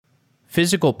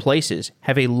Physical places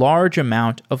have a large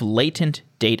amount of latent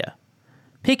data.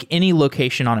 Pick any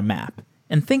location on a map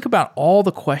and think about all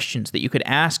the questions that you could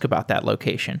ask about that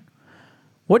location.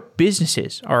 What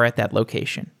businesses are at that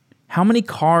location? How many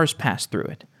cars pass through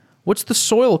it? What's the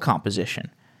soil composition?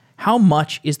 How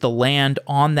much is the land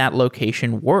on that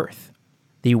location worth?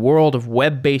 The world of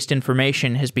web-based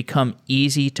information has become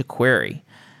easy to query.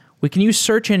 We can use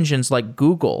search engines like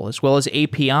Google as well as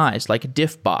APIs like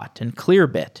Diffbot and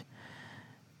Clearbit.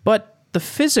 But the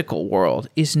physical world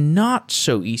is not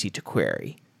so easy to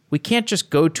query. We can't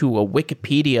just go to a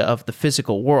Wikipedia of the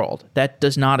physical world. That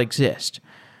does not exist.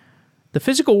 The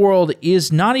physical world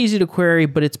is not easy to query,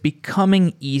 but it's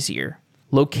becoming easier.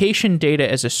 Location data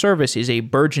as a service is a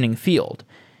burgeoning field,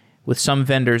 with some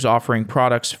vendors offering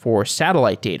products for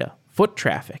satellite data, foot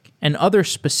traffic, and other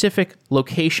specific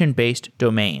location-based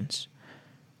domains.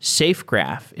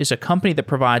 SafeGraph is a company that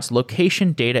provides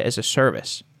location data as a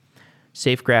service.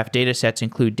 SafeGraph datasets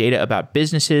include data about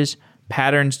businesses,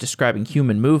 patterns describing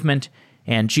human movement,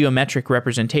 and geometric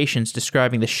representations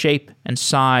describing the shape and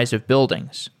size of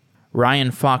buildings.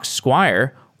 Ryan Fox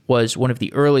Squire was one of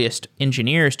the earliest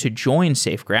engineers to join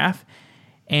SafeGraph,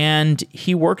 and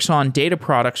he works on data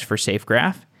products for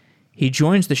SafeGraph. He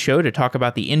joins the show to talk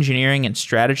about the engineering and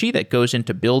strategy that goes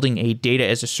into building a data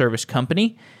as a service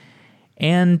company.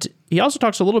 And he also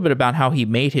talks a little bit about how he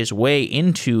made his way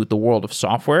into the world of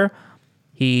software.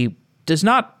 He does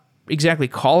not exactly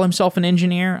call himself an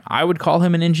engineer. I would call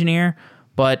him an engineer,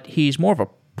 but he's more of a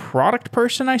product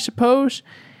person, I suppose.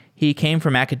 He came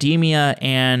from academia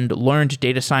and learned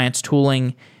data science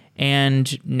tooling,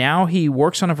 and now he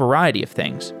works on a variety of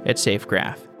things at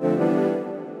SafeGraph.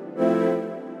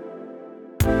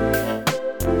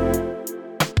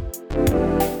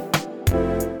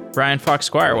 Ryan Fox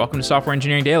Squire, welcome to Software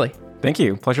Engineering Daily. Thank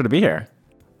you. Pleasure to be here.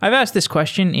 I've asked this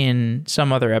question in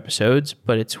some other episodes,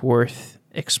 but it's worth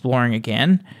exploring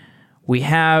again. We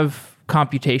have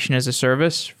computation as a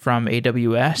service from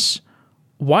AWS.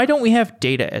 Why don't we have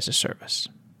data as a service?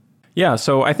 Yeah,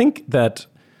 so I think that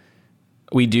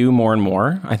we do more and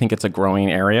more. I think it's a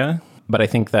growing area, but I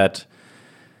think that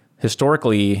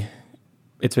historically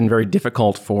it's been very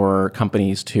difficult for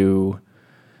companies to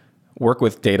work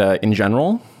with data in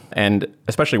general, and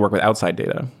especially work with outside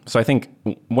data. So I think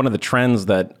one of the trends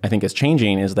that I think is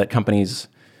changing is that companies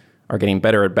are getting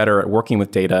better at working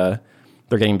with data.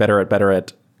 They're getting better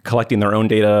at collecting their own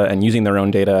data and using their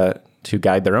own data to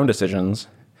guide their own decisions.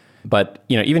 But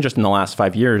even just in the last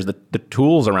 5 years, the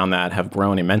tools around that have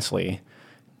grown immensely.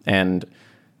 And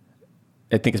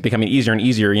I think it's becoming easier and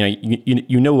easier.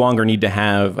 You no longer need to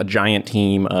have a giant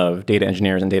team of data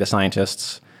engineers and data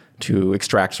scientists to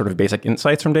extract sort of basic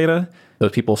insights from data. Those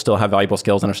people still have valuable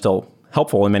skills and are still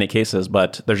helpful in many cases,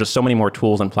 but there's just so many more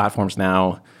tools and platforms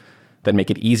now that make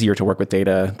it easier to work with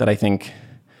data that I think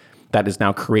that is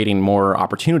now creating more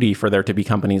opportunity for there to be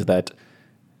companies that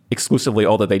exclusively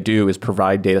all that they do is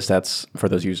provide data sets for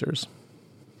those users.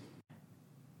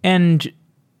 And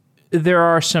there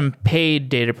are some paid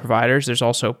data providers. There's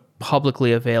also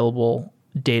publicly available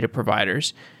data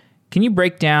providers. Can you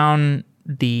break down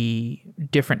the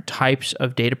different types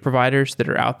of data providers that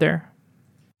are out there?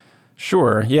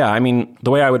 Sure. Yeah. I mean, the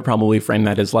way I would probably frame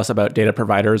that is less about data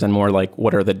providers and more like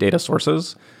what are the data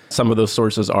sources. Some of those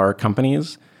sources are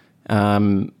companies.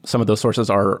 Some of those sources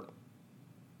are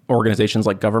organizations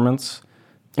like governments.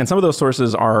 And some of those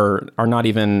sources are not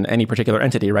even any particular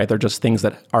entity, right? They're just things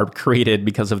that are created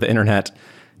because of the internet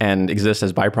and exist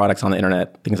as byproducts on the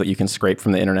internet, things that you can scrape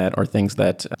from the internet or things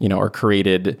that, are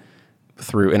created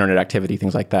through internet activity,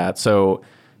 things like that. So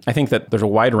I think that there's a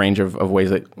wide range of ways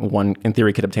that one, in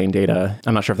theory, could obtain data.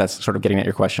 I'm not sure if that's sort of getting at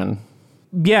your question.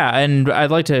 Yeah, and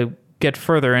I'd like to get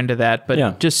further into that,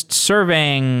 but just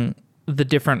surveying the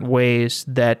different ways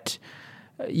that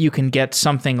you can get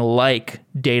something like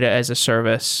data as a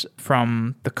service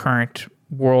from the current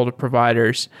world of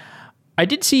providers. I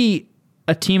did see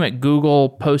a team at Google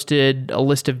posted a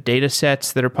list of data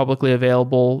sets that are publicly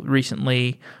available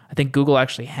recently. I think Google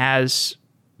actually has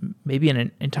maybe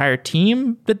an entire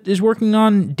team that is working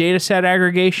on data set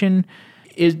aggregation.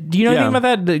 Do you know anything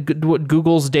about that? What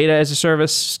Google's data as a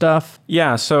service stuff?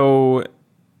 Yeah, so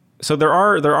there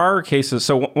are cases.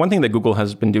 So one thing that Google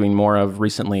has been doing more of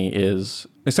recently is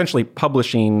essentially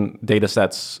publishing data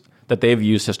sets that they've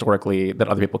used historically that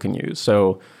other people can use.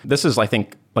 So this is, I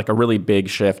think, like a really big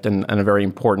shift and a very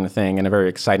important thing and a very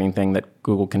exciting thing that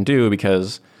Google can do,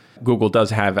 because Google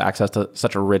does have access to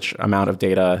such a rich amount of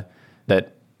data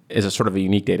that is a sort of a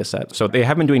unique data set. So they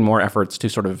have been doing more efforts to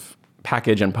sort of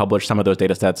package and publish some of those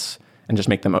data sets and just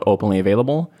make them openly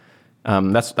available.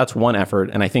 That's one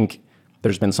effort. And I think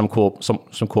there's been some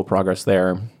cool progress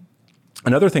there.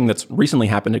 Another thing that's recently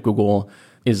happened at Google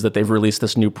is that they've released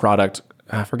this new product.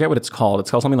 I forget what it's called.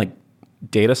 It's called something like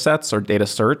data sets or data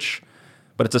search,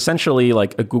 but it's essentially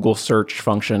like a Google search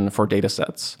function for data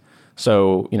sets.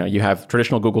 So, you have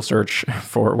traditional Google search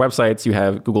for websites, you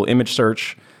have Google image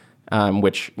search,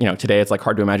 which, today it's like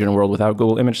hard to imagine a world without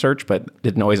Google image search, but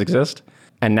didn't always exist.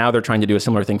 And now they're trying to do a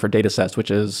similar thing for data sets, which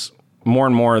is more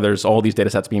and more there's all these data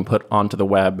sets being put onto the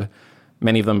web,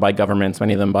 many of them by governments,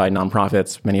 many of them by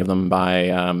nonprofits, many of them by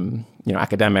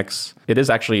academics. It is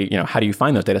actually, how do you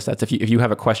find those data sets? If you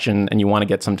have a question and you want to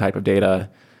get some type of data,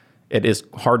 it is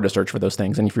hard to search for those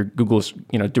things. And if you're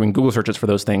doing Google searches for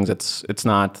those things, it's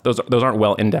not, those aren't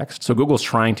well indexed. So Google's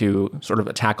trying to sort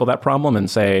of tackle that problem and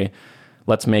say,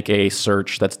 let's make a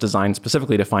search that's designed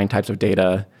specifically to find types of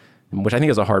data, which I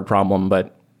think is a hard problem,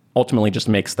 but ultimately just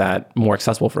makes that more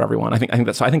accessible for everyone. I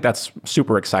think that's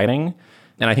super exciting.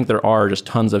 And I think there are just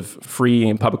tons of free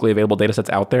and publicly available data sets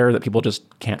out there that people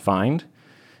just can't find.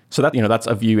 So that, that's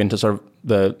a view into sort of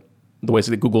the ways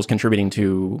that Google's contributing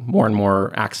to more and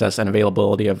more access and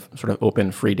availability of sort of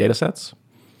open, free data sets.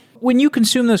 When you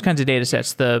consume those kinds of data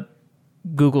sets, the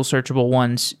Google searchable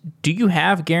ones, do you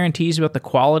have guarantees about the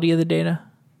quality of the data?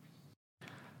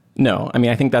 No. I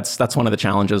mean, I think that's one of the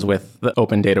challenges with the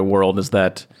open data world is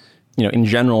that, in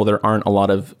general, there aren't a lot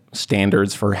of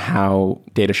standards for how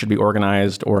data should be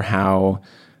organized or how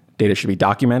data should be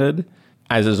documented,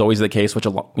 as is always the case, which,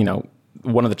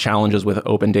 one of the challenges with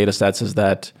open data sets is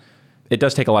that it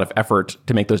does take a lot of effort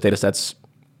to make those data sets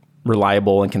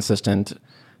reliable and consistent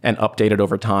and updated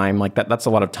over time. Like that's a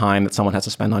lot of time that someone has to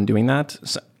spend on doing that.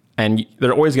 And there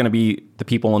are always going to be the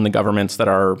people in the governments that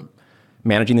are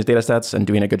managing these data sets and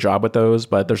doing a good job with those.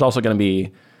 But there's also going to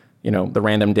be, the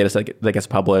random data set that gets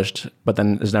published, but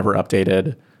then is never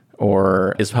updated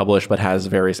or is published, but has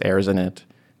various errors in it.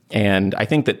 And I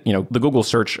think that, the Google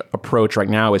search approach right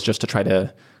now is just to try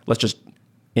to, let's just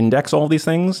index all of these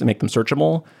things and make them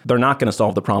searchable. They're not going to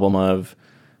solve the problem of,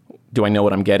 do I know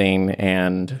what I'm getting?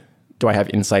 And do I have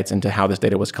insights into how this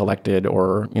data was collected?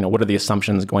 Or, what are the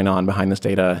assumptions going on behind this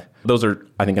data? Those are,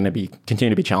 I think, going to continue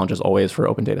to be challenges always for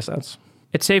open data sets.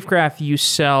 At Safegraph, you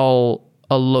sell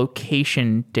a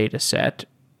location data set.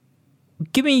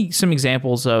 Give me some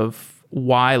examples of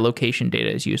why location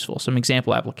data is useful, some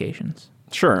example applications.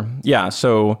 Sure. Yeah.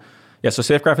 So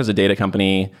Safegraph is a data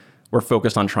company. We're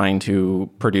focused on trying to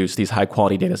produce these high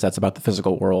quality data sets about the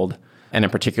physical world. And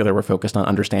in particular, we're focused on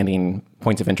understanding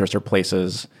points of interest or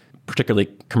places, particularly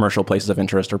commercial places of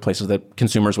interest or places that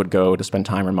consumers would go to spend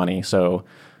time or money. So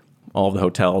all of the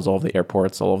hotels, all of the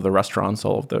airports, all of the restaurants,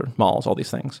 all of the malls, all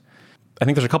these things. I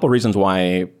think there's a couple of reasons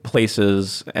why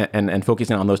places and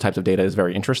focusing on those types of data is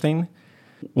very interesting.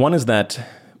 One is that,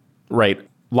 right,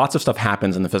 lots of stuff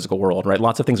happens in the physical world, right?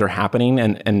 Lots of things are happening,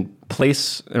 and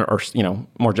place, or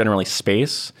more generally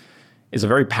space, is a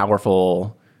very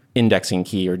powerful indexing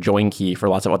key or join key for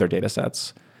lots of other data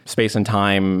sets. Space and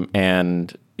time,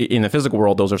 and in the physical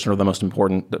world, those are sort of the most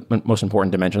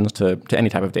important dimensions to any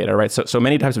type of data, right? So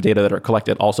many types of data that are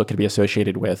collected also could be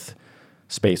associated with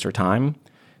space or time.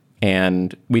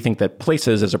 And we think that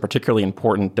places is a particularly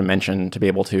important dimension to be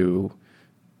able to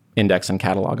index and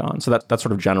catalog on. So that's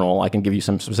sort of general. I can give you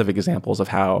some specific examples of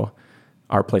how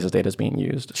our places data is being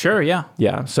used. Sure, yeah.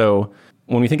 Yeah. So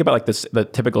when we think about the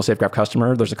typical Safegraph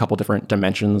customer, there's a couple different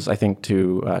dimensions, I think,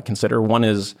 to consider. One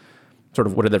is sort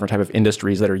of what are the different type of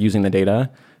industries that are using the data.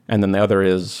 And then the other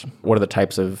is what are the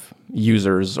types of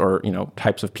users or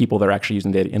types of people that are actually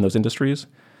using data in those industries.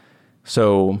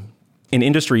 So in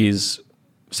industries,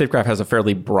 Safegraph has a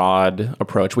fairly broad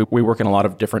approach. We work in a lot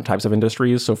of different types of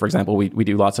industries. So for example, we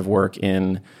do lots of work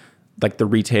in like the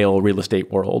retail real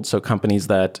estate world. So companies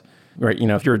that, right,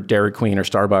 if you're Dairy Queen or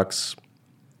Starbucks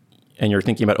and you're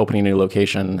thinking about opening a new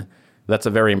location, that's a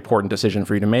very important decision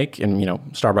for you to make. And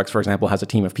Starbucks, for example, has a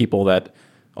team of people that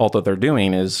all that they're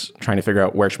doing is trying to figure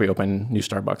out where should we open new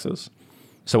Starbuckses.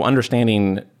 So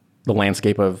understanding the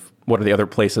landscape of what are the other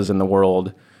places in the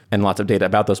world and lots of data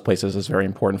about those places is very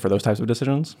important for those types of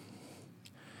decisions.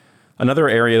 Another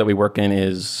area that we work in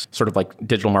is sort of like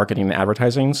digital marketing and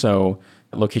advertising. So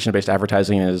location-based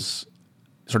advertising is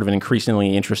sort of an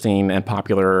increasingly interesting and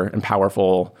popular and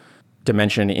powerful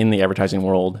dimension in the advertising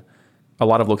world. A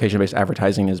lot of location-based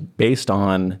advertising is based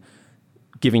on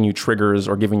giving you triggers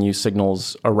or giving you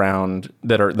signals around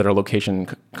that are location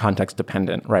context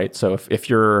dependent, right? So if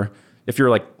you're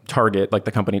like Target, like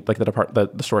the company, like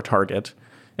the store Target,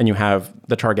 and you have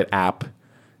the Target app,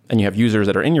 and you have users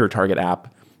that are in your Target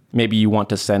app, maybe you want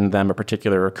to send them a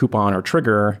particular coupon or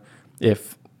trigger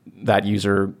if that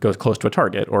user goes close to a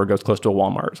Target or goes close to a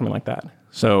Walmart, something like that.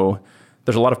 So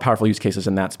there's a lot of powerful use cases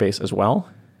in that space as well.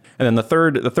 And then the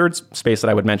third space that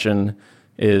I would mention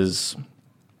is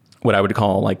what I would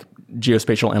call like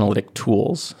geospatial analytic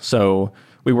tools. So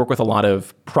we work with a lot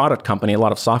of a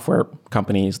lot of software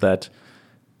companies that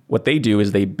what they do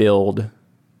is they build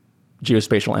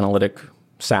geospatial analytic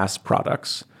SaaS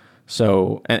products.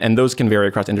 So, and those can vary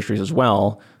across industries as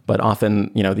well, but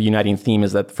often, the uniting theme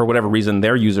is that for whatever reason,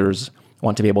 their users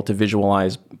want to be able to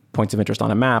visualize points of interest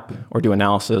on a map or do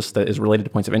analysis that is related to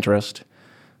points of interest.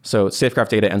 So Safegraph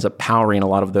data ends up powering a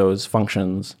lot of those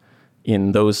functions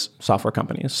in those software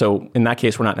companies. So in that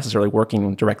case, we're not necessarily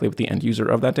working directly with the end user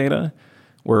of that data.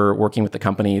 We're working with the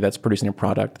company that's producing a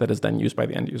product that is then used by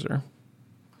the end user.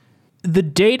 The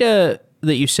data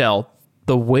that you sell,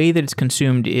 the way that it's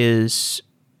consumed is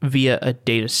via a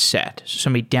data set. So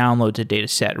somebody downloads a data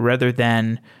set rather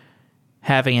than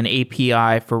having an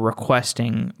API for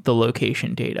requesting the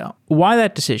location data. Why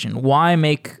that decision? Why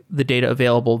make the data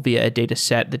available via a data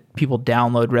set that people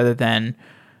download rather than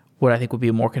what I think would be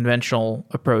a more conventional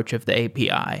approach of the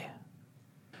API?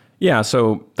 Yeah,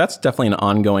 so that's definitely an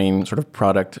ongoing sort of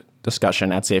product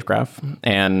discussion at Safegraph.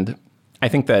 And I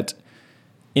think that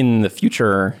in the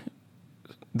future,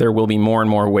 there will be more and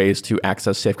more ways to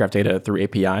access Safegraph data through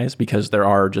APIs because there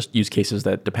are just use cases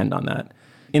that depend on that.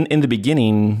 In the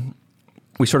beginning,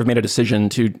 we sort of made a decision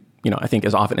to, I think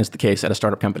as often is the case at a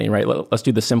startup company, right? Let's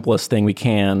do the simplest thing we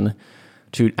can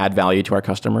to add value to our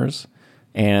customers.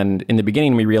 And in the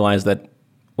beginning, we realized that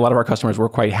a lot of our customers were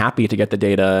quite happy to get the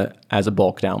data as a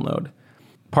bulk download.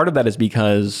 Part of that is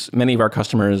because many of our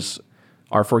customers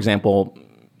are, for example,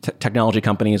 technology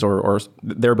companies or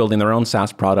they're building their own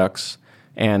SaaS products,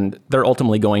 and they're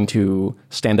ultimately going to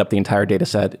stand up the entire data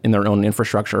set in their own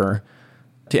infrastructure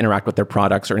to interact with their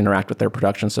products or interact with their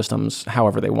production systems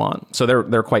however they want. So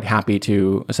they're quite happy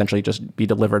to essentially just be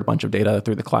delivered a bunch of data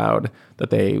through the cloud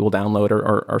that they will download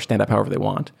or stand up however they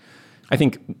want. I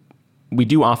think we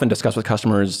do often discuss with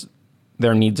customers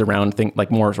their needs around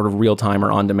like more sort of real-time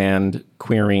or on-demand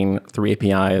querying through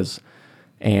APIs.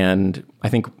 And I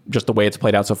think just the way it's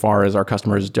played out so far is our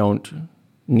customers don't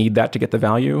need that to get the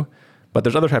value. But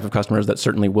there's other types of customers that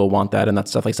certainly will want that, and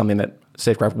that's definitely something that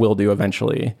Safegraph will do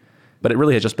eventually. But it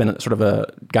really has just been sort of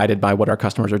guided by what our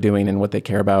customers are doing and what they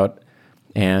care about.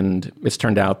 And it's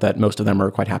turned out that most of them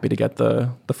are quite happy to get the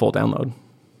full download.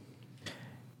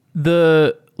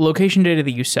 The location data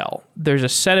that you sell, there's a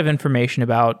set of information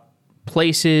about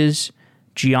places,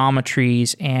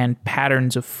 geometries, and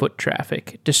patterns of foot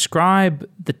traffic. Describe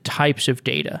the types of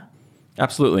data.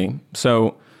 Absolutely.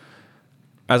 So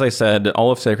as I said,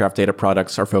 all of Safegraph data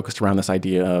products are focused around this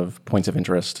idea of points of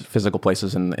interest, physical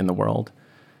places in the world.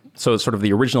 So sort of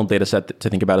the original data set to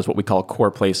think about is what we call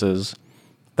core places.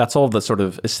 That's all the sort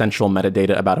of essential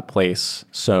metadata about a place.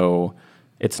 So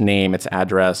its name, its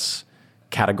address,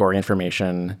 category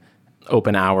information,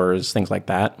 open hours, things like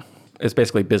that. It's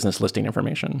basically business listing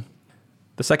information.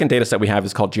 The second data set we have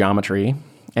is called geometry,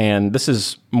 and this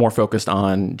is more focused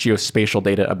on geospatial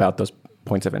data about those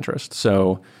points of interest.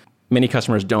 So many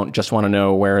customers don't just want to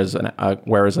know where is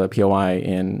a POI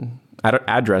in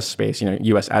address space,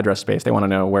 U.S. address space. They want to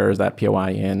know where is that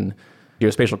POI in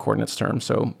geospatial coordinates terms.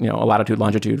 So, a latitude,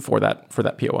 longitude for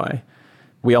that POI.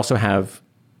 We also have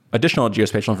additional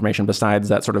geospatial information besides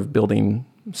that sort of building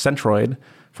centroid.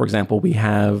 For example, we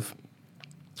have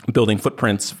building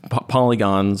footprints,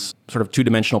 polygons, sort of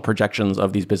two-dimensional projections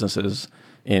of these businesses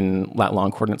in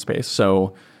lat-long coordinate space.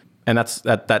 So, and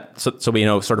so we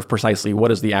know sort of precisely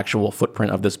what is the actual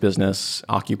footprint of this business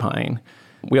occupying.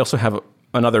 We also have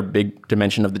another big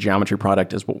dimension of the geometry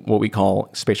product is what we call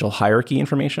spatial hierarchy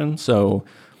information. So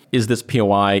is this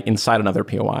POI inside another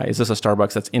POI? Is this a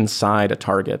Starbucks that's inside a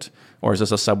Target? Or is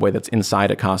this a Subway that's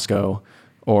inside a Costco?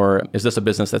 Or is this a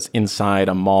business that's inside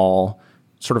a mall?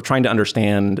 Sort of trying to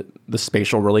understand the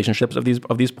spatial relationships of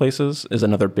these places is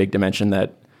another big dimension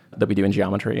that we do in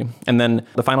geometry. And then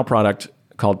the final product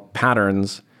called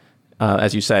patterns,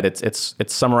 as you said, it's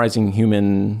summarizing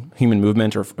human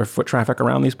movement or foot traffic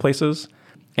around these places.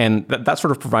 And that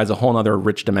sort of provides a whole other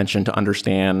rich dimension to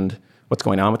understand what's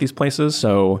going on with these places.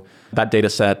 So that data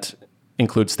set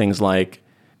includes things like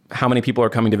how many people are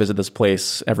coming to visit this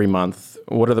place every month?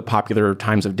 What are the popular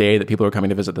times of day that people are coming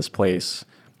to visit this place?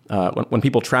 When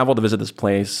people travel to visit this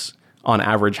place, on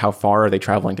average, how far are they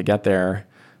traveling to get there?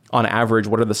 On average,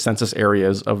 what are the census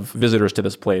areas of visitors to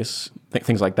this place?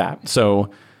 Things like that. So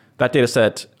that data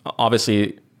set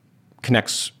obviously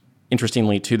connects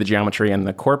interestingly to the geometry and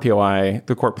the core POI,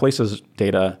 the core places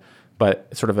data, but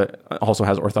it sort of also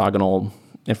has orthogonal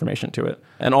information to it.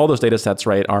 And all those data sets,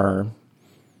 right, are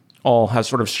all has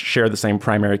sort of share the same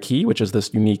primary key, which is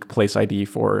this unique place ID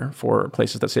for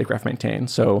places that Safegraph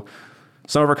maintains. So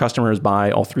some of our customers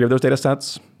buy all 3 of those data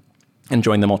sets and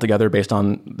join them all together based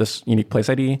on this unique place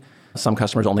ID. Some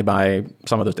customers only buy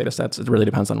some of those data sets. It really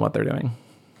depends on what they're doing.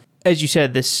 As you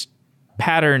said, this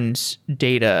patterns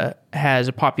data has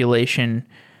a population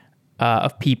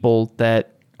of people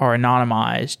that are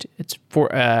anonymized. It's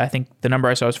I think the number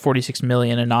I saw was 46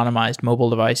 million anonymized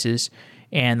mobile devices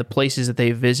and the places that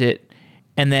they visit.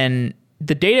 And then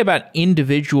the data about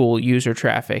individual user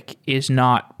traffic is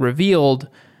not revealed,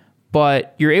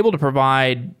 but you're able to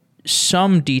provide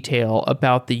some detail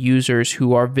about the users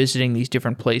who are visiting these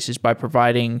different places by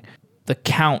providing the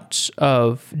counts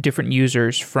of different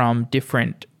users from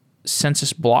different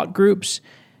census block groups.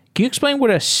 Can you explain what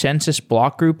a census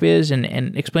block group is and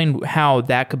explain how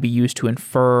that could be used to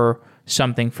infer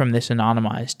something from this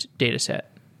anonymized data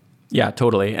set? Yeah,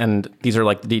 totally. And these are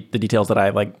like the details that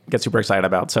I get super excited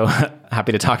about. So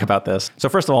happy to talk about this. So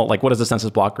first of all, what is a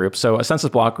census block group? So a census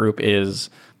block group is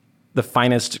the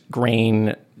finest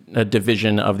grain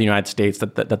division of the United States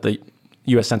that the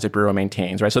U.S. Census Bureau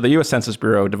maintains, right? So the U.S. Census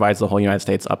Bureau divides the whole United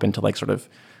States up into sort of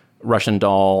Russian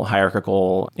doll,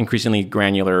 hierarchical, increasingly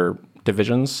granular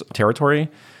divisions, territory,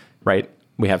 right?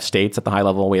 We have states at the high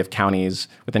level. We have counties.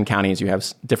 Within counties, you have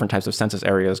different types of census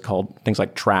areas called things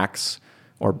like tracts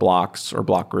or blocks or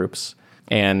block groups.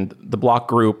 And the block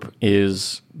group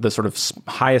is the sort of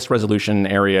highest resolution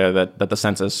area that the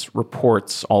census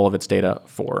reports all of its data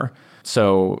for.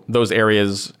 So those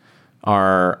areas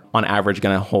are on average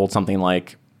going to hold something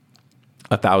like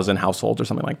 1,000 households or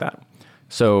something like that.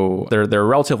 So they're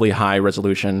relatively high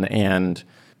resolution, and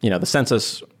the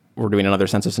census, we're doing another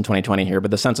census in 2020 here,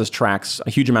 but the census tracks a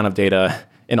huge amount of data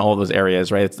in all of those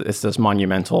areas, right? It's this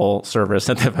monumental service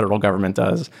that the federal government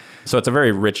does. So it's a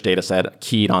very rich data set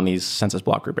keyed on these census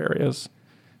block group areas,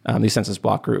 these census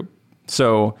block group.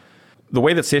 So the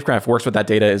way that Safegraph works with that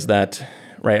data is that,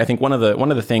 right, I think one of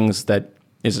the things that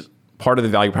is part of the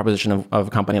value proposition of a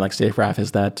company like Safegraph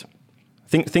is that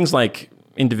things like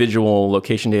individual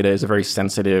location data is a very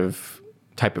sensitive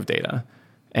type of data.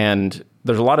 And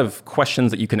there's a lot of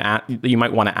questions that you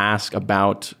might want to ask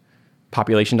about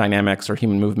population dynamics or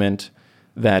human movement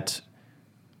that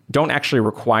don't actually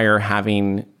require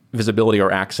having visibility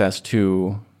or access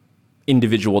to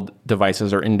individual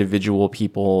devices or individual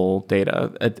people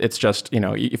data. It's just,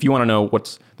 if you want to know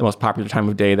what's the most popular time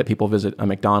of day that people visit a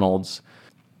McDonald's,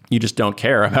 you just don't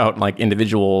care about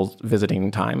individual visiting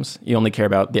times. You only care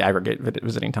about the aggregate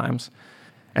visiting times.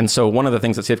 And so one of the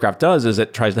things that Safegraph does is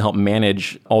it tries to help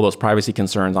manage all those privacy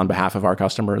concerns on behalf of our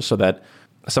customers so that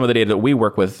some of the data that we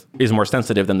work with is more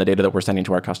sensitive than the data that we're sending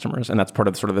to our customers. And that's part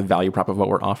of sort of the value prop of what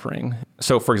we're offering.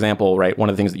 So for example, right, one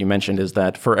of the things that you mentioned is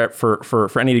that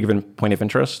for any given point of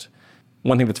interest,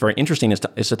 one thing that's very interesting is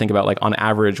to think about on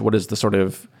average, what is the sort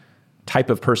of type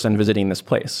of person visiting this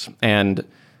place? And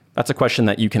that's a question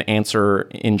that you can answer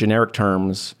in generic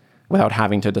terms without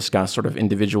having to discuss sort of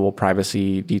individual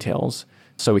privacy details.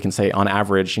 So we can say on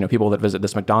average, people that visit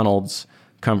this McDonald's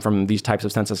come from these types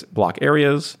of census block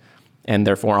areas. And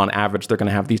therefore, on average, they're going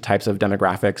to have these types of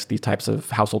demographics, these types of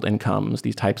household incomes,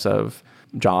 these types of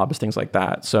jobs, things like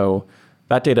that. So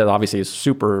that data obviously is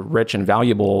super rich and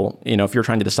valuable. If you're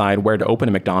trying to decide where to open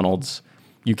a McDonald's,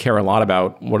 you care a lot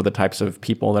about what are the types of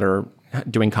people that are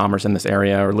doing commerce in this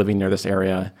area or living near this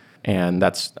area. And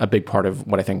that's a big part of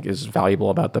what I think is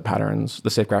valuable about the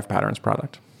Safegraph Patterns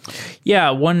product.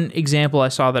 Yeah, one example I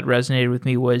saw that resonated with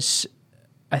me was,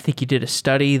 I think you did a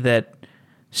study that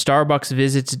Starbucks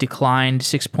visits declined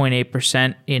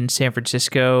 6.8% in San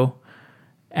Francisco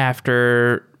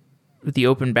after the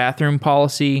open bathroom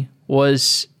policy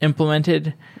was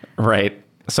implemented. Right.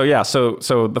 So yeah, so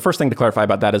the first thing to clarify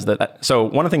about that is that, so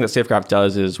one of the things that Safegraph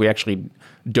does is we actually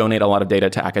donate a lot of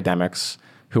data to academics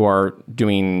who are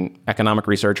doing economic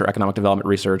research or economic development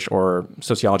research or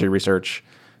sociology research.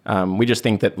 We just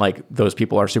think that those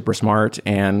people are super smart,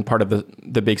 and part of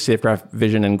the big Safegraph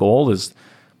vision and goal is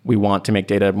we want to make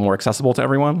data more accessible to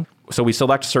everyone. So we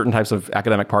select certain types of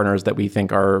academic partners that we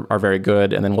think are very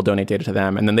good, and then we'll donate data to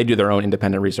them. And then they do their own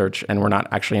independent research, and we're not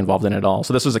actually involved in it at all.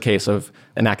 So this was a case of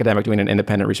an academic doing an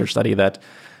independent research study that,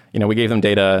 we gave them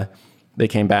data. They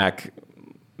came back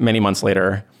many months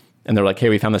later, and they're like, hey,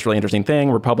 we found this really interesting thing.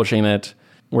 We're publishing it.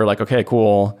 We're like, okay,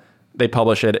 cool. They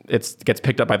publish it. It gets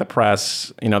picked up by the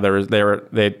press. They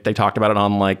talked about it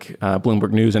on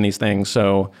Bloomberg News and these things.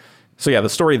 So yeah, the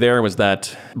story there was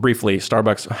that briefly,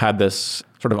 Starbucks had this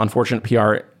sort of unfortunate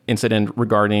PR incident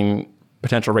regarding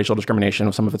potential racial discrimination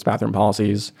of some of its bathroom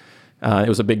policies. It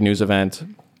was a big news event.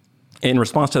 In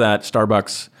response to that,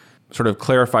 Starbucks sort of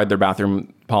clarified their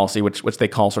bathroom policy, which they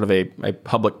call sort of a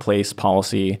public place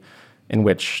policy, in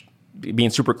which being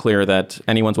super clear that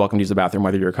anyone's welcome to use the bathroom,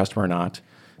 whether you're a customer or not.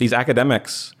 These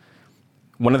academics,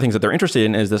 one of the things that they're interested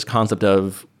in is this concept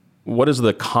of what is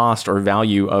the cost or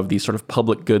value of these sort of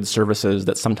public goods services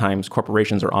that sometimes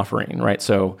corporations are offering, right?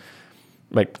 So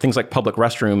like things like public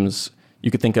restrooms,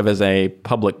 you could think of as a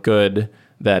public good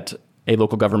that a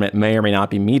local government may or may not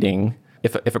be meeting.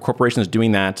 If a corporation is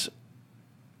doing that,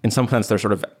 in some sense,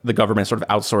 the government sort of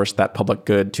outsourced that public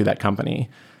good to that company.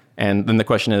 And then the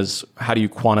question is, how do you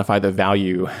quantify the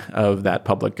value of that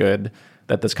public good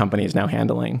that this company is now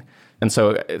handling? And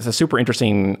so it's a super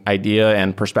interesting idea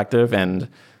and perspective. And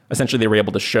essentially, they were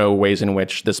able to show ways in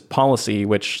which this policy,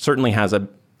 which certainly has a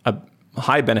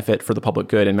high benefit for the public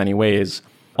good in many ways,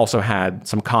 also had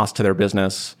some cost to their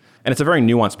business. And it's a very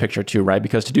nuanced picture too, right?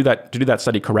 Because to do that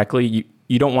study correctly,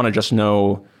 you don't want to just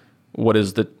know what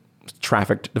is the foot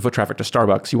traffic to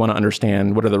Starbucks. You want to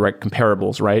understand what are the right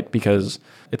comparables, right? Because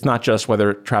it's not just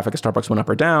whether traffic at Starbucks went up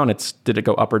or down, it's did it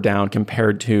go up or down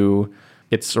compared to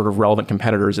its sort of relevant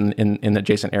competitors in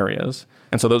adjacent areas.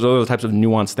 And so those are the types of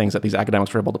nuanced things that these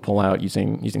academics were able to pull out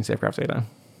using Safegraph's data.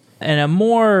 And a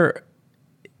more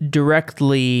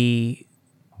directly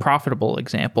profitable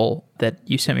example that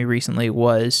you sent me recently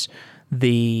was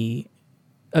the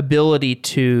ability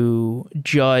to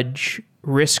judge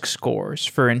risk scores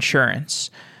for insurance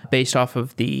based off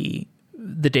of the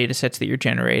data sets that you're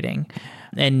generating.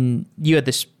 And you had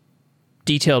this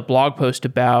detailed blog post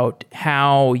about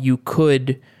how you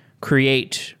could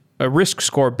create a risk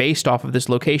score based off of this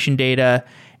location data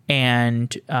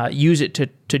and use it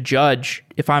to judge,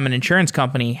 if I'm an insurance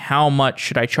company, how much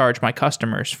should I charge my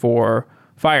customers for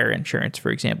fire insurance, for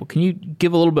example. Can you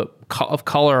give a little bit of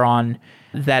color on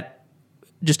that,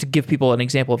 just to give people an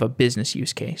example of a business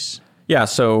use case? Yeah,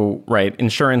 so, right,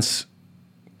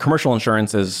 commercial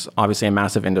insurance is obviously a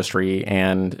massive industry,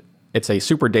 and it's a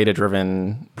super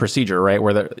data-driven procedure, right?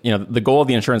 Where the goal of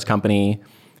the insurance company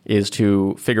is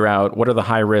to figure out what are the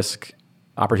high-risk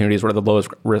opportunities, what are the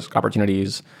lowest-risk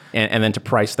opportunities, and then to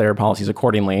price their policies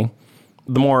accordingly.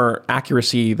 The more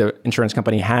accuracy the insurance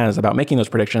company has about making those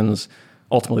predictions,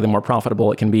 ultimately the more profitable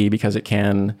it can be because it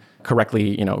can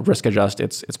correctly, risk adjust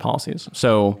its policies.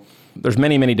 So there's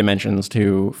many, many dimensions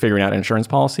to figuring out insurance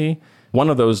policy. One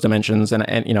of those dimensions, and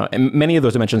many of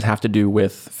those dimensions have to do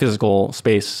with physical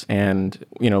space and,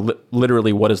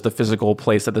 literally what is the physical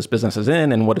place that this business is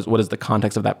in, and what is the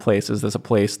context of that place? Is this a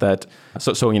place that,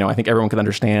 I think everyone can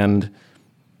understand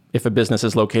if a business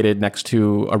is located next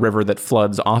to a river that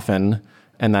floods often,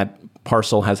 and that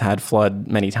parcel has had flood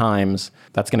many times,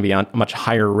 that's going to be a much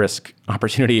higher risk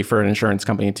opportunity for an insurance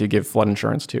company to give flood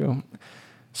insurance to.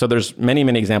 So there's many,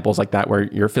 many examples like that where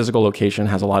your physical location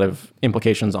has a lot of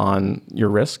implications on your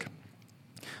risk.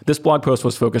 This blog post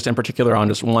was focused in particular on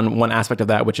just one aspect of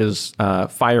that, which is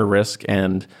fire risk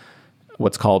and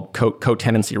what's called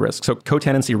co-tenancy risk. So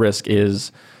co-tenancy risk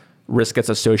is risk that's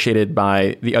associated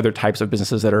by the other types of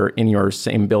businesses that are in your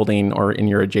same building or in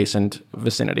your adjacent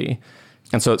vicinity.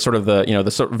 And so it's sort of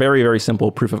the very, very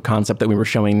simple proof of concept that we were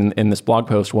showing in this blog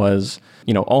post was,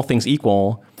 all things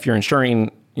equal, if you're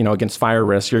insuring against fire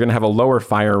risk, you're going to have a lower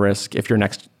fire risk if you're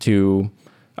next to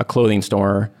a clothing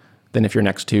store than if you're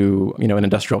next to, an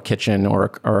industrial kitchen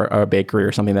or a bakery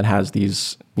or something that has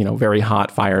these, very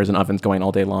hot fires and ovens going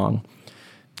all day long.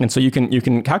 And so you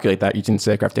can calculate that using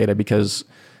Safegraph data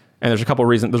and there's a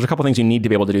couple things you need to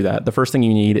be able to do that. The first thing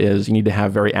you need to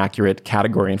have very accurate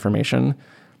category information,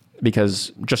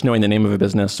 because just knowing the name of a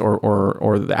business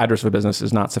or the address of a business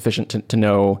is not sufficient to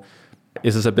know,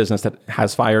 is this a business that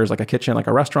has fires like a kitchen, like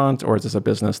a restaurant, or is this a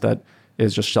business that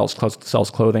is just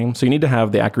sells clothing? So you need to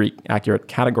have the accurate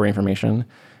category information.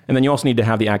 And then you also need to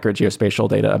have the accurate geospatial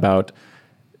data about,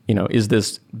 is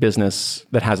this business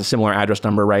that has a similar address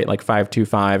number, right? Like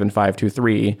 525 and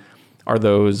 523, are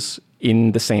those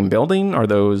in the same building? Are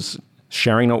those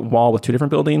sharing a wall with two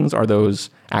different buildings? Are those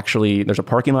actually, there's a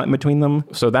parking lot in between them?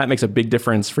 So that makes a big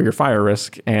difference for your fire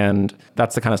risk. And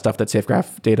that's the kind of stuff that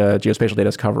Safegraph data, geospatial data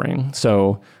is covering.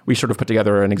 So we sort of put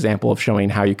together an example of showing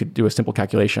how you could do a simple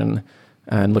calculation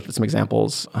and looked at some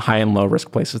examples, high and low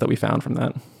risk places that we found from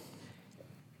that.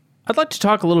 I'd like to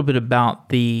talk a little bit about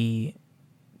the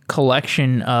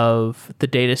collection of the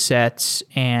data sets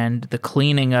and the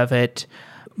cleaning of it.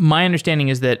 My understanding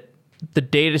is that the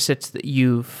data sets that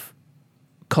you've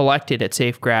collected at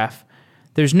Safegraph,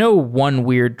 there's no one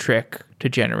weird trick to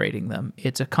generating them.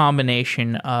 It's a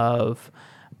combination of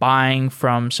buying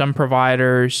from some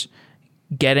providers,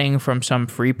 getting from some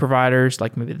free providers,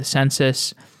 like maybe the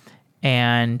census,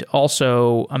 and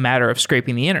also a matter of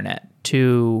scraping the internet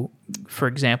to, for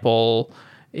example,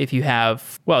 If you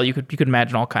have, well, you could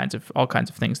imagine all kinds of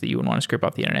things that you would want to scrape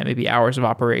off the internet, maybe hours of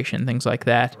operation, things like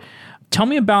that. Tell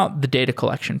me about the data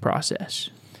collection process.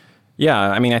 Yeah,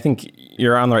 I mean, I think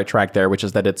you're on the right track there, which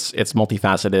is that it's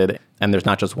multifaceted, and there's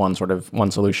not just one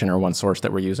solution or one source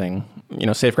that we're using.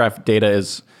 Safegraph data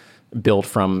is built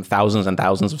from thousands and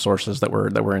thousands of sources that we're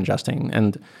ingesting,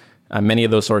 and many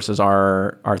of those sources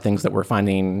are things that we're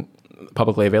finding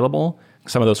publicly available.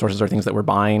 Some of those sources are things that we're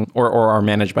buying or are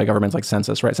managed by governments like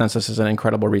Census, right? Census is an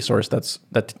incredible resource that's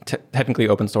technically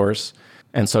open source.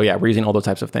 And so, yeah, we're using all those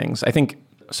types of things. I think,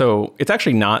 so it's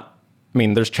actually not, I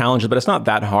mean, there's challenges, but it's not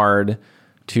that hard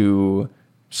to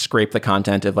scrape the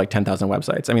content of like 10,000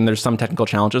 websites. I mean, there's some technical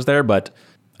challenges there, but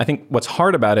I think what's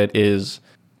hard about it is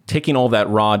taking all that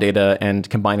raw data and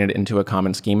combining it into a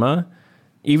common schema.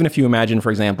 Even if you imagine,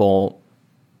 for example,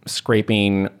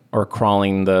 scraping or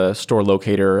crawling the store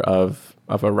locator of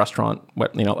a restaurant,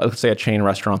 let's say a chain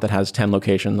restaurant that has 10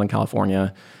 locations in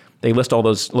California. They list all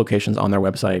those locations on their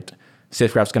website.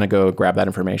 Safegraph's going to go grab that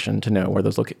information to know where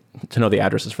to know the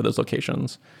addresses for those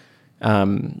locations.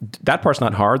 That part's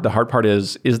not hard. The hard part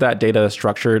is that data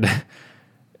structured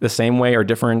the same way or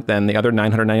different than the other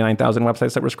 999,000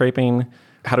 websites that we're scraping?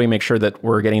 How do we make sure that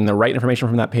we're getting the right information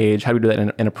from that page? How do we do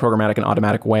that in a programmatic and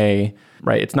automatic way?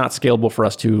 Right? It's not scalable for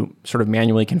us to sort of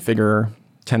manually configure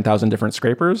 10,000 different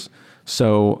scrapers.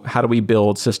 So how do we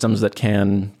build systems that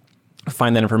can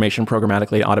find that information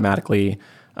programmatically, automatically,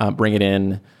 bring it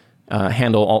in,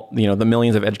 handle all the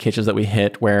millions of edge cases that we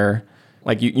hit where,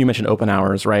 like you mentioned open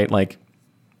hours, right? Like,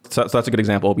 so that's a good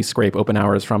example. We scrape open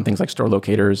hours from things like store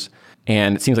locators,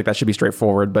 and it seems like that should be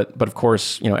straightforward. But of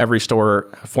course, every store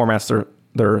formats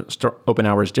their store open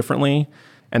hours differently.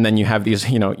 And then you have these,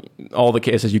 all the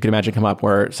cases you could imagine come up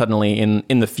where suddenly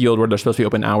in the field where they're supposed to be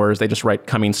open hours, they just write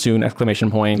 "coming soon!" !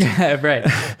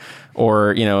 Right.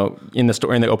 Or, in the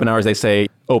store, in the open hours, they say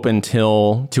open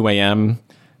till 2 a.m.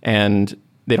 and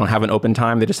they don't have an open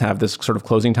time. They just have this sort of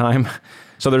closing time.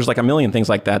 So there's like a million things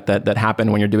like that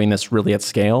happen when you're doing this really at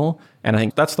scale. And I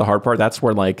think that's the hard part. That's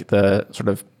where like the sort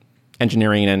of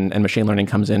engineering and machine learning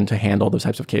comes in to handle those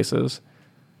types of cases.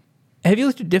 Have you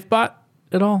looked at Diffbot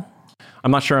at all?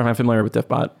 I'm not sure if I'm familiar with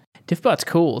Diffbot. Diffbot's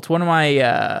cool. It's one of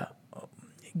my,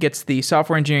 gets the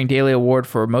Software Engineering Daily Award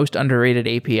for most underrated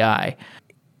API.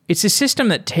 It's a system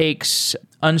that takes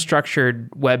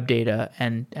unstructured web data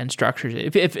and structures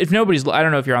it. If nobody's, I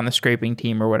don't know if you're on the scraping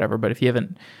team or whatever, but if you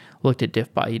haven't looked at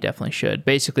Diffbot, you definitely should.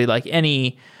 Basically, like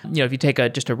any, if you take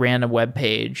just a random web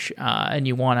page and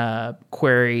you want to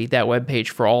query that web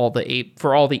page for all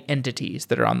the entities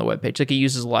that are on the web page, like it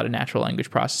uses a lot of natural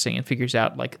language processing and figures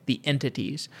out like the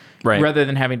entities, right? Rather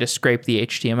than having to scrape the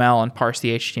HTML and parse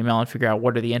the HTML and figure out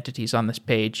what are the entities on this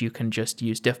page, you can just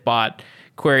use Diffbot,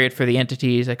 query it for the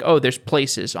entities. Like, oh, there's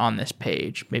places on this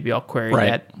page. Maybe I'll query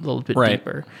that a little bit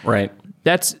deeper. Right.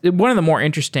 That's one of the more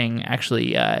interesting,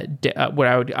 actually, what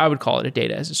I would call it a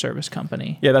data as a service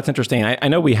company. Yeah, that's interesting. I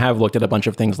know we have looked at a bunch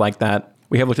of things like that.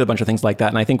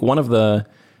 And I think one of the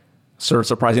sort of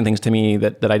surprising things to me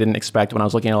that I didn't expect when I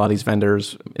was looking at a lot of these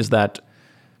vendors is that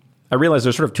I realized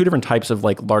there's sort of two different types of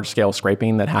like large scale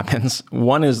scraping that happens.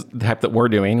 One is the type that we're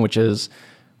doing, which is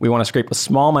we want to scrape a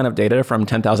small amount of data from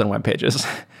 10,000 web pages.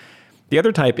 The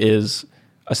other type is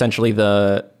essentially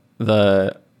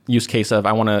the use case of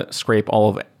I want to scrape all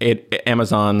of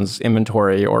Amazon's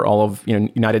inventory or all of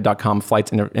United.com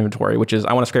flights inventory, which is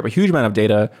I want to scrape a huge amount of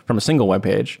data from a single web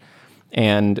page.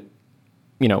 And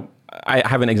I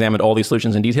haven't examined all these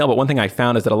solutions in detail, but one thing I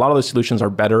found is that a lot of those solutions are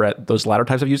better at those latter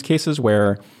types of use cases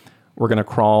where we're going to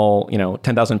crawl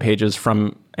 10,000 pages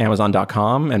from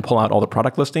Amazon.com and pull out all the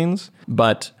product listings.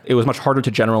 But it was much harder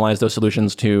to generalize those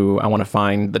solutions to I want to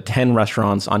find the 10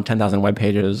 restaurants on 10,000 web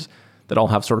pages that all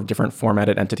have sort of different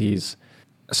formatted entities.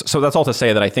 So that's all to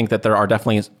say that I think that there are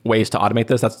definitely ways to automate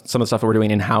this. That's some of the stuff that we're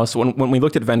doing in-house. When we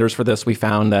looked at vendors for this, we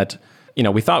found that,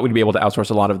 we thought we'd be able to outsource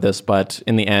a lot of this, but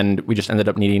in the end, we just ended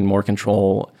up needing more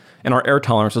control. And our error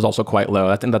tolerance is also quite low.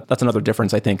 I think that's another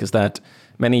difference, I think, is that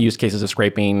many use cases of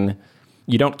scraping,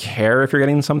 you don't care if you're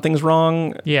getting some things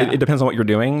wrong. Yeah. It depends on what you're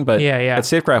doing. But at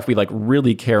Safegraph, we like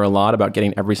really care a lot about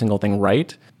getting every single thing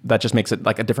right. That just makes it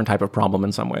like a different type of problem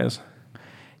in some ways.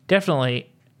 Definitely.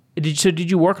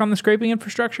 Did you work on the scraping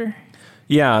infrastructure?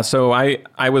 Yeah, so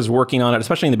I was working on it,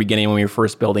 especially in the beginning when we were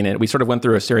first building it. We sort of went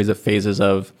through a series of phases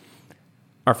of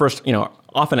our first,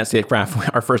 often at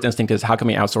SafeGraph, our first instinct is how can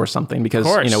we outsource something? Because,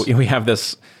 Of course. we have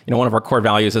this, one of our core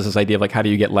values is this idea of like, how do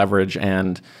you get leverage?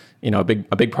 And, a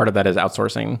big part of that is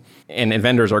outsourcing. And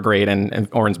vendors are great. And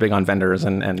Oren's big on vendors.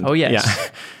 And Oh, yes. Yeah.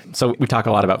 So we talk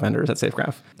a lot about vendors at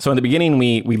SafeGraph. So in the beginning,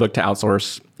 we looked to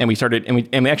outsource, and we started,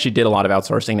 and we actually did a lot of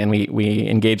outsourcing, and we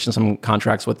engaged in some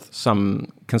contracts with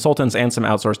some consultants and some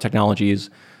outsourced technologies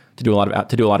to do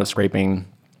a lot of scraping.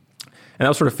 And that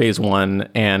was sort of phase one,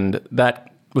 and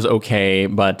that was okay.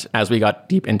 But as we got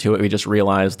deep into it, we just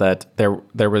realized that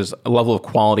there was a level of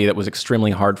quality that was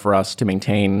extremely hard for us to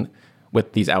maintain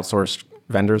with these outsourced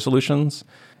vendor solutions.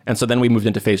 And so then we moved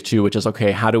into phase two, which is,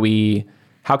 okay, how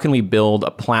can we build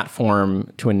a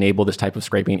platform to enable this type of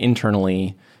scraping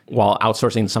internally while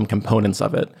outsourcing some components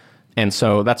of it? And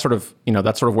so that's sort of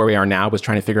where we are now, was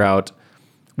trying to figure out,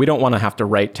 we don't want to have to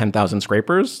write 10,000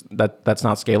 scrapers. That's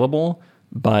not scalable.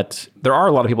 But there are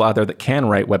a lot of people out there that can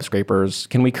write web scrapers.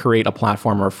 Can we create a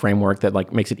platform or a framework that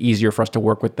like makes it easier for us to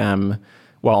work with them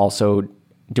while also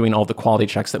doing all the quality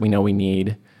checks that we know we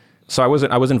need? So I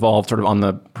was involved sort of on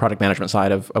the product management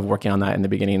side of working on that in the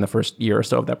beginning, the first year or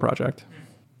so of that project.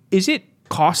 Is it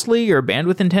costly or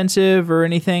bandwidth intensive or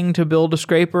anything to build a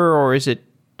scraper, or is it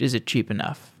cheap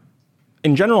enough?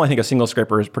 In general, I think a single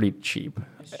scraper is pretty cheap.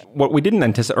 What we didn't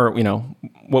anticipate, or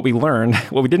what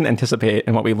we didn't anticipate,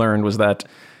 and what we learned was that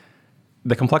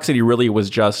the complexity really was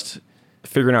just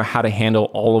figuring out how to handle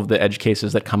all of the edge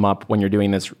cases that come up when you're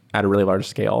doing this at a really large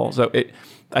scale. So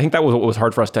I think that was what was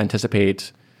hard for us to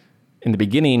anticipate in the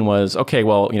beginning. Was, okay,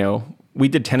 well, we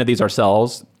did 10 of these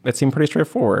ourselves. It seemed pretty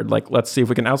straightforward. Like, let's see if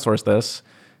we can outsource this.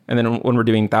 And then when we're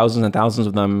doing thousands and thousands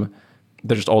of them,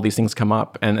 there's just all these things come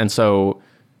up. And so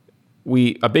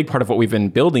a big part of what we've been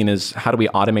building is, how do we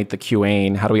automate the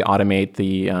QAing? How do we automate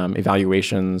the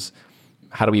evaluations?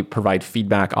 How do we provide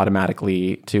feedback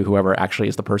automatically to whoever actually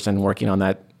is the person working on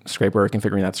that scraper or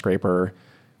configuring that scraper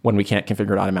when we can't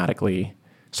configure it automatically?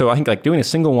 So I think like doing a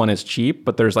single one is cheap,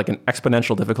 but there's like an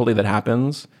exponential difficulty that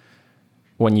happens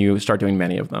when you start doing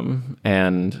many of them.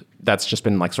 And that's just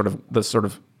been like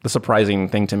the surprising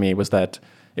thing to me, was that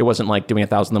it wasn't like doing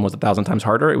 1,000 of them was 1,000 times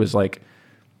harder. It was like,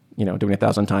 doing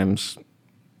 1,000 times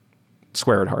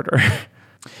squared harder.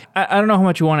 I don't know how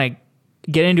much you want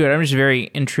to get into it. I'm just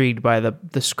very intrigued by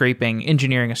the scraping,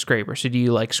 engineering a scraper. So do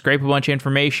you like scrape a bunch of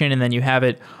information and then you have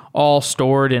it all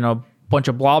stored in a bunch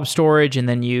of blob storage, and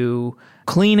then you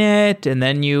clean it, and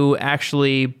then you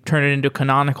actually turn it into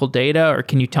canonical data? Or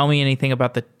can you tell me anything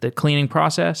about the cleaning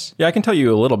process? Yeah, I can tell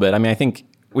you a little bit. I mean, I think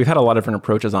we've had a lot of different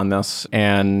approaches on this.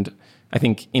 And I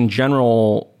think in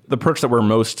general, the approach that we're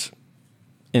most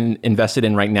invested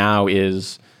in right now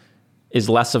is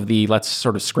less of the, let's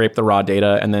sort of scrape the raw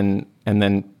data and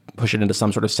then push it into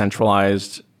some sort of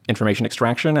centralized information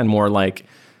extraction, and more like,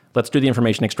 let's do the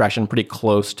information extraction pretty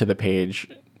close to the page,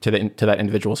 to that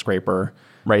individual scraper,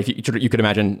 right? If you could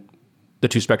imagine the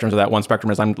two spectrums of that. One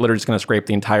spectrum is, I'm literally just going to scrape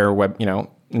the entire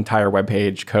web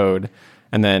page code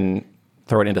and then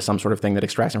throw it into some sort of thing that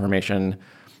extracts information.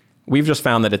 We've just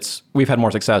found that we've had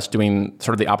more success doing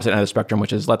sort of the opposite end of the spectrum,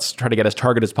 which is, let's try to get as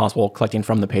targeted as possible, collecting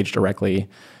from the page directly,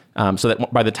 so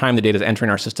that by the time the data is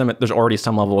entering our system, there's already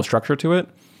some level of structure to it.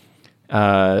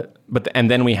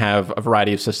 And then we have a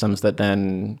variety of systems that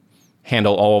then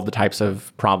handle all of the types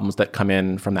of problems that come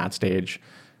in from that stage.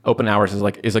 Open hours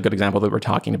is a good example that we're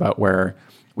talking about, where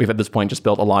we've at this point just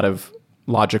built a lot of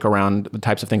logic around the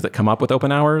types of things that come up with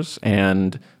open hours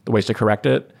and the ways to correct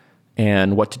it,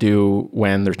 and what to do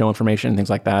when there's no information, things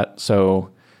like that.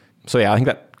 So yeah, I think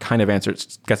that kind of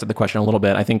gets at the question a little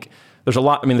bit. I think there's a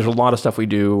lot of stuff we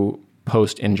do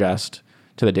post ingest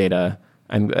to the data,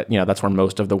 and that's where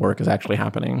most of the work is actually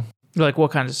happening. Like, what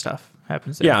kinds of stuff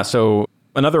happens there? Yeah, so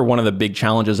another one of the big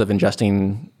challenges of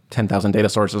ingesting 10,000 data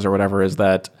sources or whatever is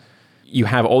that you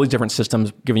have all these different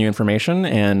systems giving you information,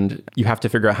 and you have to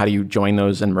figure out how do you join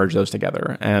those and merge those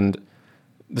together. And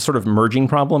the sort of merging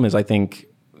problem is, I think,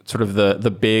 sort of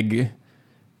the big,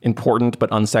 important but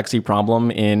unsexy problem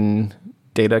in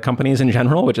data companies in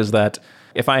general, which is that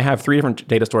if I have 3 different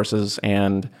data sources,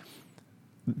 and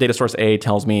data source A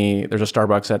tells me there's a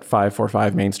Starbucks at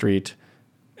 545 Main Street,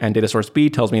 and data source B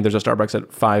tells me there's a Starbucks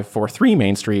at 543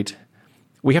 Main Street,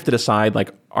 we have to decide,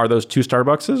 like, are those 2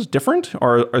 Starbuckses different,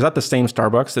 or is that the same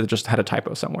Starbucks that just had a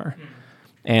typo somewhere?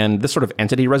 And this sort of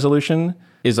entity resolution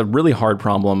is a really hard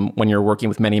problem when you're working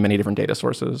with many, many different data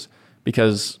sources,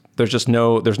 because there's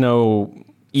no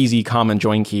easy common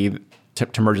join key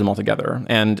to merge them all together.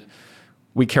 And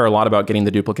we care a lot about getting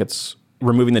the duplicates,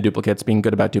 removing the duplicates, being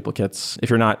good about duplicates.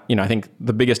 If you're not, I think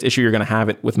the biggest issue you're going to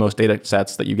have with most data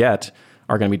sets that you get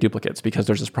are going to be duplicates, because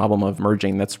there's this problem of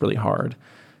merging that's really hard.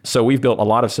 So we've built a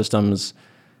lot of systems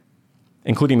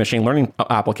including machine learning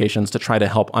applications, to try to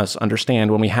help us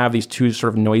understand when we have these two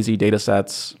sort of noisy data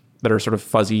sets that are sort of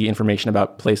fuzzy information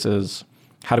about places,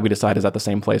 how do we decide is that the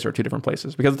same place or two different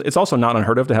places? Because it's also not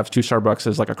unheard of to have two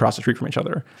Starbuckses like across the street from each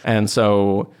other. And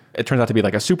so it turns out to be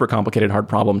like a super complicated, hard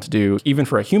problem to do, even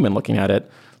for a human looking at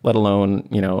it, let alone,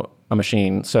 a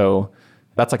machine. So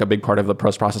that's like a big part of the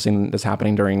post-processing that's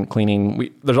happening during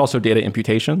cleaning. There's also data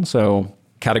imputation. So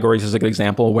categories is a good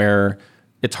example where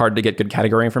it's hard to get good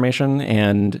category information.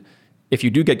 And if you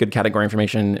do get good category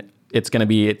information, it's going to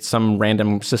be some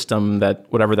random system that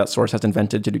whatever that source has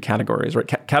invented to do categories, right?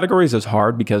 Categories is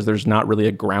hard because there's not really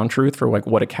a ground truth for like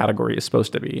what a category is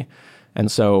supposed to be.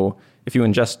 And so if you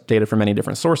ingest data from many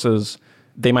different sources,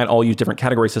 they might all use different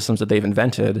category systems that they've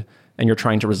invented, and you're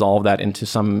trying to resolve that into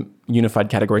some unified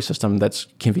category system that's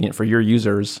convenient for your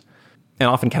users. And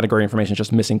often category information is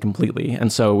just missing completely.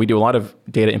 And so we do a lot of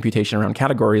data imputation around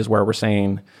categories where we're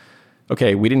saying,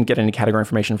 okay, we didn't get any category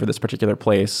information for this particular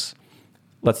place.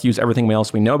 Let's use everything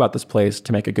else we know about this place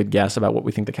to make a good guess about what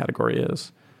we think the category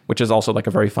is, which is also like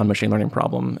a very fun machine learning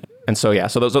problem. And so,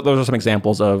 so those are some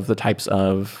examples of the types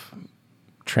of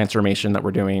transformation that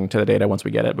we're doing to the data once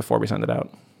we get it before we send it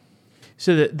out.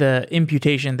 So the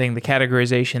imputation thing, the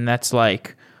categorization, that's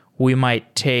like we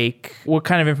might take, what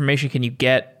kind of information can you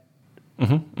get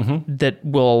that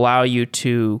will allow you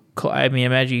to,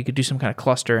 imagine you could do some kind of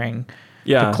clustering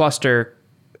to cluster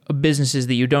businesses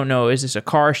that you don't know. Is this a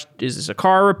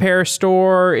car repair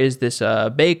store? Is this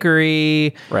a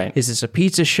bakery? Right. Is this a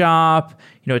pizza shop?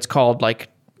 It's called like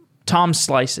Tom's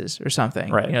Slices or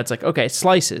something. Right. It's like, okay,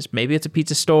 Slices. Maybe it's a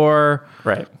pizza store.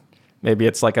 Right. Maybe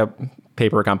it's like a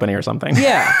paper company or something.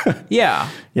 Yeah.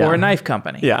 Or a knife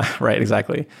company. Yeah, right,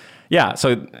 exactly. Yeah,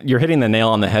 so you're hitting the nail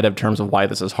on the head in terms of why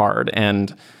this is hard.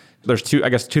 And there's two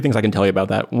things I can tell you about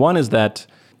that. One is that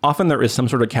often there is some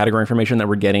sort of category information that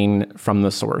we're getting from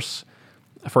the source.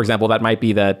 For example, that might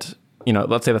be that,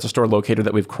 let's say that's a store locator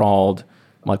that we've crawled,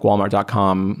 like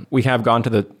Walmart.com. We have gone to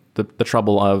the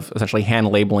trouble of essentially hand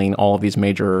labeling all of these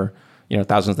major,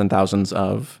 thousands and thousands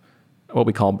of what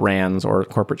we call brands or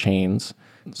corporate chains.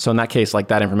 So in that case, like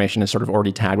that information is sort of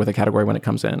already tagged with a category when it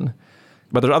comes in.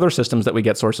 But there's other systems that we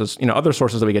get other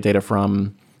sources that we get data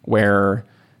from where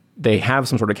they have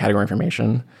some sort of category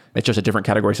information. It's just a different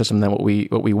category system than what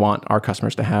we want our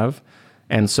customers to have.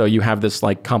 And so you have this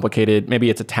like complicated, maybe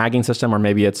it's a tagging system, or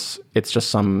maybe it's just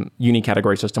some unique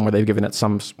category system where they've given it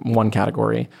some one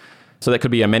category. So that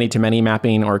could be a many-to-many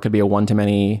mapping, or it could be a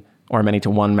one-to-many or a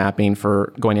many-to-one mapping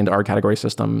for going into our category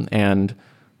system. And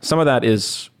some of that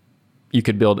is you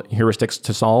could build heuristics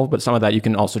to solve, but some of that you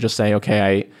can also just say,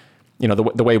 okay,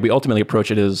 the way we ultimately approach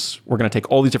it is we're going to take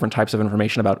all these different types of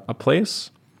information about a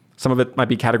place. Some of it might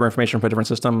be category information for a different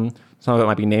system. Some of it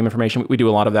might be name information. We do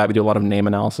a lot of that. We do a lot of name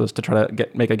analysis to try to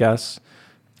make a guess.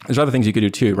 There's other things you could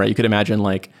do too, right? You could imagine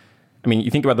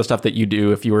you think about the stuff that you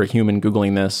do if you were a human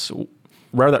Googling this.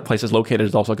 Where that place is located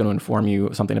is also going to inform you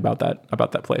something about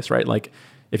that place, right? Like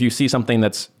if you see something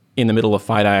that's in the middle of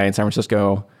FiDi in San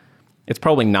Francisco, it's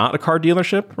probably not a car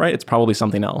dealership, right? It's probably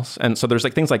something else. And so there's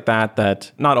like things like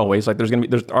that not always, like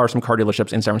there are some car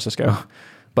dealerships in San Francisco,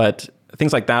 but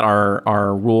things like that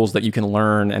are rules that you can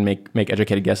learn and make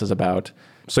educated guesses about.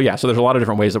 So there's a lot of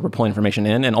different ways that we're pulling information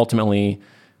in, and ultimately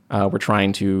we're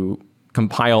trying to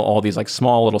compile all these like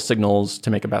small little signals to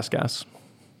make a best guess.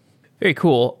 Very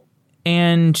cool.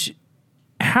 And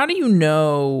how do you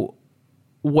know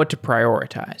what to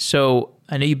prioritize? So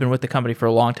I know you've been with the company for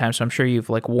a long time, so I'm sure you've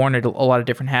like worn a lot of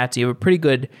different hats. You have a pretty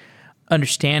good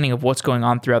understanding of what's going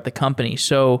on throughout the company.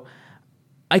 So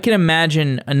I can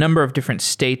imagine a number of different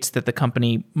states that the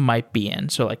company might be in.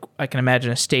 So like I can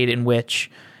imagine a state in which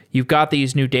you've got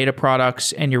these new data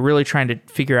products and you're really trying to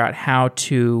figure out how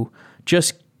to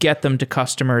just get them to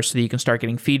customers so that you can start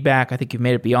getting feedback. I think you've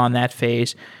made it beyond that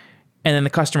phase. And then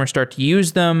the customers start to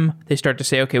use them. They start to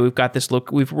say, okay, we've got this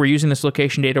we're using this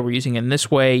location data. We're using it in this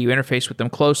way. You interface with them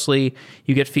closely.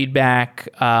 You get feedback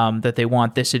that they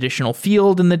want this additional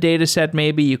field in the data set.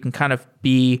 Maybe you can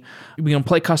you can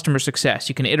play customer success.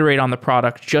 You can iterate on the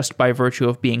product just by virtue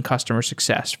of being customer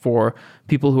success for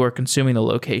people who are consuming the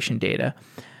location data.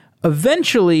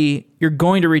 Eventually, you're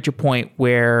going to reach a point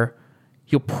where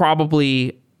you'll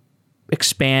probably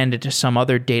expand into some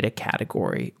other data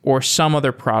category or some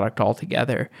other product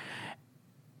altogether.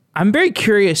 I'm very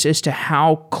curious as to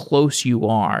how close you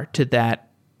are to that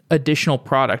additional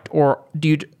product, or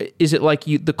is it like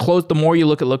the more you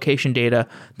look at location data,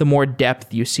 the more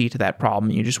depth you see to that problem?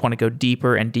 You just want to go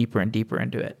deeper and deeper and deeper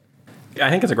into it. I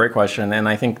think it's a great question, and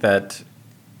I think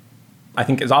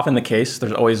is often the case.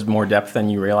 There's always more depth than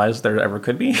you realize there ever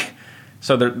could be.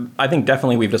 So I think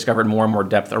definitely we've discovered more and more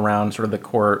depth around sort of the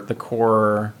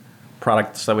core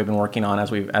products that we've been working on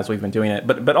as we've been doing it.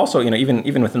 But also,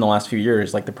 even within the last few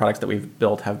years, like the products that we've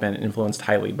built have been influenced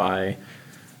highly by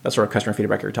that sort of customer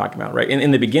feedback you're talking about, right? In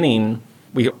the beginning,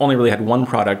 we only really had one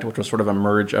product, which was sort of a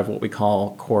merge of what we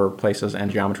call core places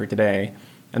and geometry today.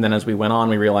 And then as we went on,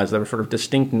 we realized there were sort of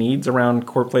distinct needs around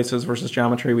core places versus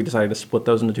geometry. We decided to split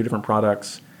those into two different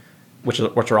products, which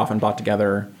are often bought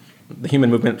together. The human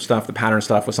movement stuff, the pattern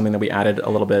stuff was something that we added a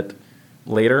little bit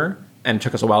later, and it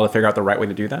took us a while to figure out the right way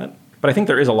to do that. But I think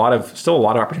there is still a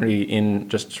lot of opportunity in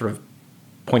just sort of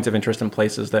points of interest and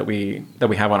places that we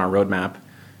have on our roadmap.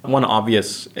 One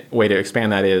obvious way to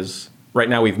expand that is right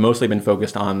now we've mostly been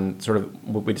focused on sort of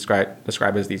what we describe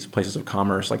as these places of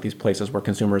commerce, like these places where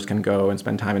consumers can go and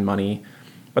spend time and money.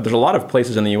 But there's a lot of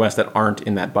places in the US that aren't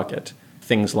in that bucket.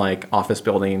 Things like office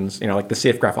buildings, like the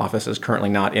SafeGraph office is currently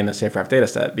not in the SafeGraph data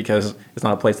set because it's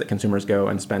not a place that consumers go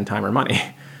and spend time or money.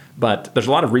 But there's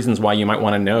a lot of reasons why you might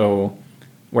want to know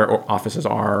where offices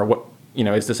are. What,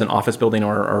 is this an office building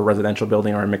or a residential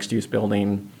building or a mixed use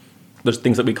building? There's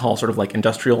things that we call sort of like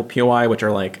industrial POI, which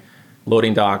are like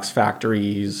loading docks,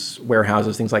 factories,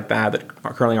 warehouses, things like that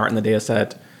currently aren't in the data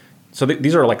set. So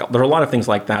these are there are a lot of things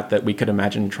like that we could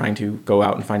imagine trying to go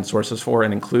out and find sources for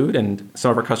and include. And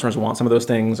some of our customers want some of those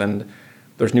things, and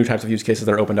there's new types of use cases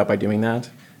that are opened up by doing that.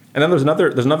 And then there's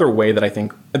another way that I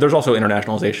think there's also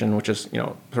internationalization, which is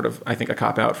sort of I think a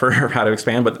cop out for how to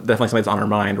expand, but definitely something that's on our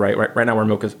mind. Right now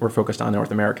we're focused on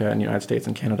North America and the United States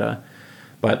and Canada,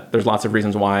 but there's lots of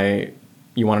reasons why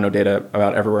you want to know data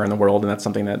about everywhere in the world, and that's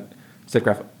something that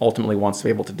SafeGraph ultimately wants to be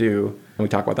able to do. And we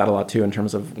talk about that a lot too in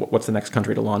terms of what's the next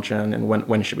country to launch in and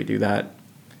when should we do that.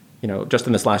 Just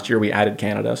in this last year, we added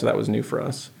Canada, so that was new for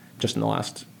us just in the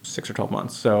last 6 or 12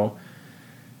 months. So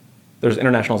there's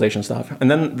internationalization stuff. And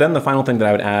then the final thing that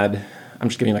I would add, I'm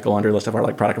just giving like a laundry list of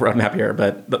our product roadmap here,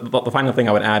 but the final thing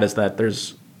I would add is that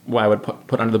there's what I would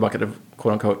put under the bucket of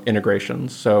quote unquote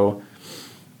integrations. So,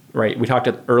 right, we talked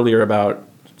earlier about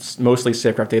mostly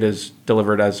SafeGraph data is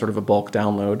delivered as sort of a bulk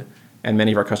download, and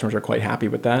many of our customers are quite happy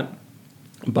with that.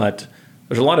 But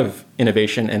there's a lot of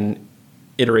innovation and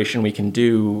iteration we can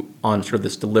do on sort of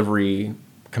this delivery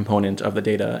component of the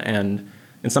data. And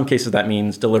in some cases, that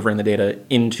means delivering the data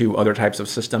into other types of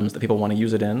systems that people want to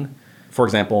use it in. For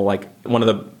example, like one of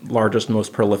the largest,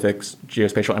 most prolific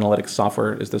geospatial analytics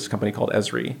software is this company called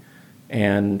Esri.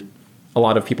 And a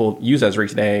lot of people use Esri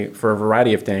today for a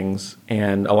variety of things,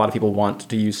 and a lot of people want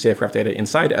to use SafeGraph data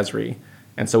inside Esri.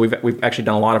 And so we've actually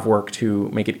done a lot of work to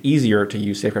make it easier to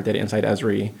use SafeGraph data inside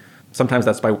Esri. Sometimes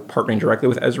that's by partnering directly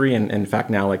with Esri, and in fact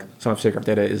now like some of SafeGraph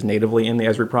data is natively in the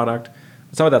Esri product.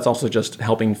 Some of that's also just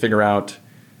helping figure out,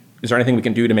 is there anything we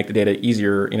can do to make the data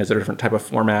easier? Is there a different type of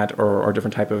format or a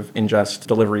different type of ingest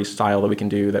delivery style that we can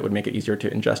do that would make it easier to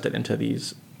ingest it into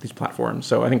these platforms?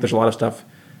 So I think there's a lot of stuff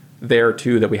there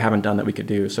too that we haven't done that we could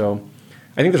do. So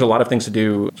I think there's a lot of things to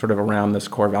do sort of around this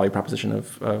core value proposition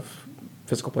of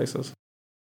physical places.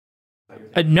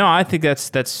 No, I think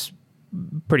that's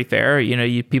pretty fair.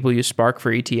 People use Spark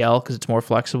for ETL because it's more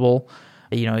flexible.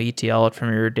 ETL it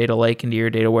from your data lake into your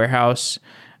data warehouse.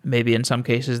 Maybe in some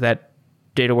cases that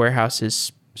data warehouse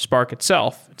is Spark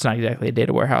itself. It's not exactly a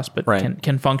data warehouse, but right.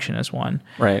 can function as one.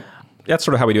 Right. That's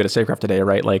sort of how we do it at SafeGraph today,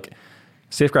 right? Like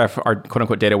SafeGraph, our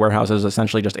quote-unquote data warehouse is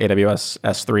essentially just AWS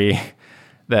S3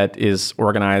 that is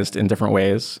organized in different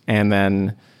ways. And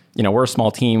then, we're a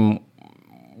small team,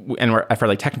 and we're a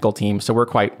fairly technical team, so we're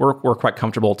quite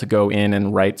comfortable to go in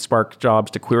and write Spark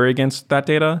jobs to query against that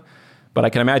data. But I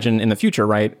can imagine in the future,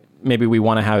 right, maybe we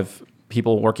want to have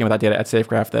people working with that data at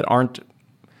SafeGraph that aren't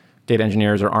data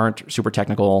engineers or aren't super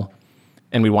technical,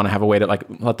 and we want to have a way to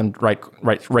let them write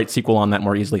SQL on that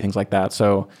more easily, things like that.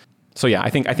 So yeah, I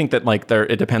think that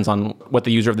it depends on what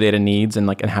the user of the data needs and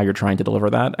how you're trying to deliver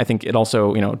that. I think it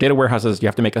also, data warehouses, you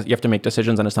have to make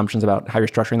decisions and assumptions about how you're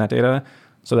structuring that data,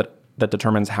 so that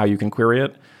determines how you can query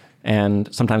it.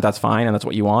 And sometimes that's fine and that's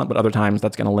what you want, but other times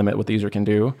that's going to limit what the user can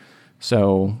do.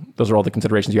 So those are all the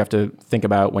considerations you have to think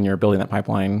about when you're building that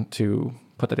pipeline to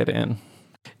put the data in.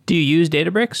 Do you use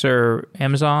Databricks or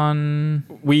Amazon?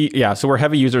 So we're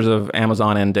heavy users of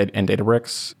Amazon and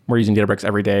Databricks. We're using Databricks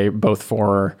every day, both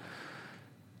for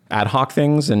ad hoc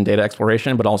things and data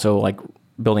exploration, but also like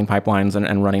building pipelines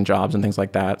and running jobs and things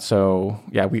like that. So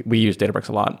yeah, we use Databricks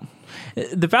a lot.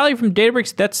 The value from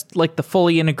Databricks, that's like the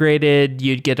fully integrated,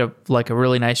 you'd get a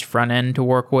really nice front end to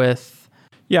work with.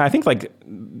 Yeah, I think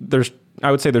I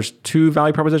would say there's two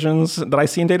value propositions that I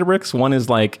see in Databricks. One is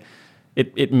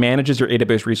it manages your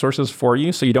AWS resources for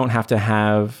you, so you don't have to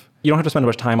have you don't have to spend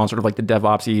much time on sort of like the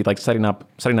DevOpsy, like setting up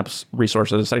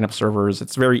resources, setting up servers.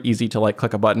 It's very easy to like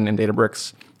click a button in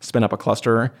Databricks, spin up a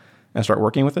cluster, and start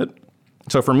working with it.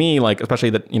 So for me, like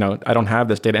especially that, I don't have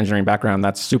this data engineering background,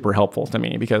 that's super helpful to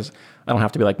me because I don't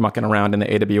have to be like mucking around in the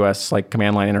AWS like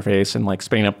command line interface and like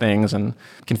spinning up things and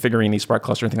configuring these Spark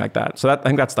cluster and things like that. So I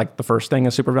think that's like the first thing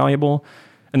is super valuable.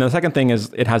 And then the second thing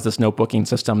is it has this notebooking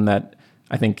system that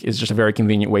I think is just a very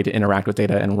convenient way to interact with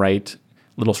data and write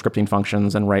little scripting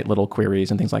functions and write little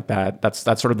queries and things like that. That's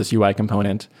sort of this UI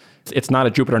component. It's not a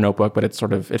Jupyter notebook, but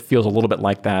it feels a little bit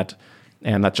like that.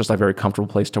 And that's just a very comfortable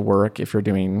place to work if you're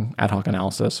doing ad hoc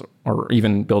analysis or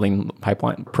even building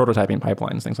prototyping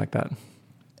pipelines, things like that.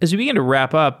 As we begin to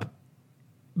wrap up,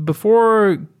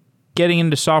 before getting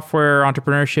into software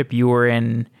entrepreneurship, you were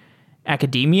in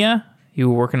academia. You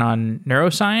were working on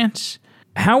neuroscience.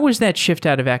 How was that shift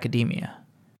out of academia?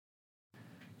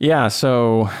 Yeah,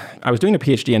 so I was doing a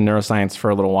PhD in neuroscience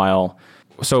for a little while.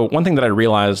 So one thing that I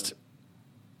realized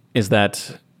is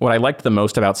that what I liked the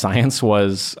most about science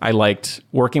was I liked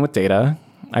working with data.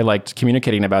 I liked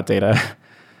communicating about data.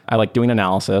 I liked doing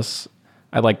analysis.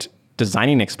 I liked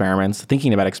designing experiments,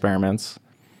 thinking about experiments.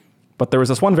 But there was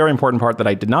this one very important part that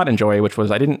I did not enjoy, which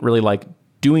was I didn't really like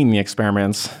doing the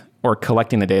experiments or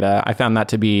collecting the data. I found that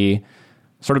to be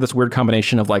sort of this weird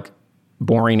combination of like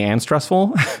boring and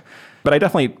stressful. But I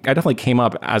definitely came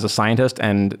up as a scientist,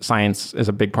 and science is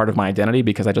a big part of my identity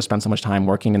because I just spent so much time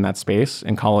working in that space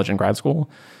in college and grad school.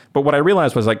 But what I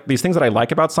realized was like these things that I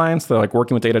like about science, the like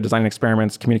working with data, designing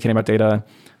experiments, communicating about data,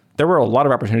 there were a lot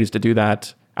of opportunities to do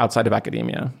that outside of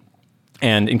academia.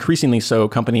 And increasingly so,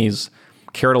 companies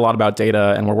cared a lot about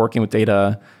data and were working with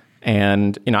data.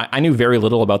 And, I knew very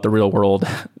little about the real world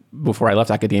before I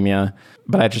left academia,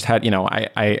 but I just had,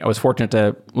 I was fortunate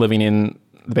to living in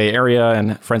the Bay Area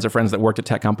and friends of friends that worked at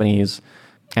tech companies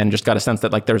and just got a sense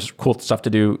that like there's cool stuff to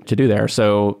do there.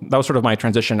 So that was sort of my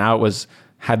transition out,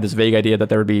 had this vague idea that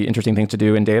there would be interesting things to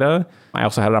do in data. I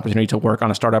also had an opportunity to work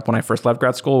on a startup when I first left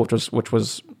grad school, which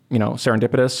was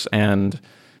serendipitous.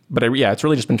 But it's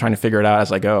really just been trying to figure it out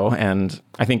as I go. And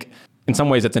I think in some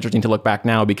ways it's interesting to look back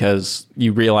now because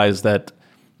you realize that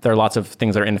there are lots of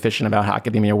things that are inefficient about how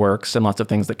academia works and lots of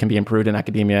things that can be improved in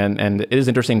academia. And it is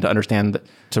interesting to understand,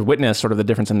 to witness sort of the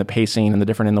difference in the pacing and the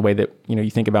difference in the way that,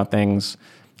 you think about things.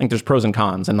 I think there's pros and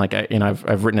cons. And like,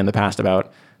 I've written in the past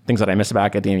about things that I miss about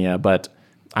academia, but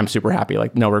I'm super happy,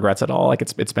 like no regrets at all. Like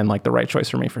it's been like the right choice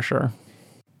for me for sure.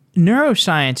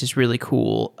 Neuroscience is really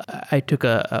cool. I took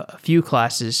a few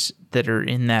classes that are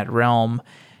in that realm,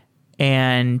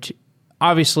 and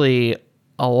obviously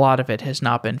a lot of it has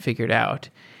not been figured out.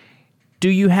 Do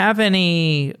you have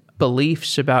any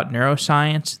beliefs about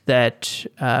neuroscience that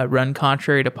run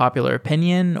contrary to popular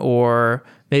opinion, or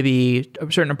maybe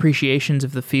certain appreciations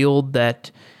of the field that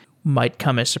might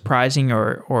come as surprising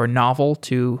or novel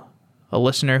to a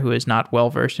listener who is not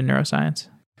well-versed in neuroscience?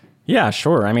 Yeah,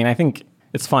 sure. I mean, I think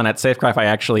it's fun. At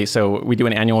Safegraph, so we do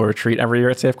an annual retreat every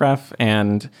year at Safegraph,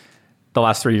 and the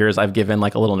last 3 years I've given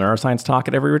like a little neuroscience talk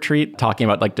at every retreat, talking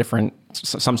about like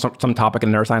some topic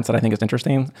in neuroscience that I think is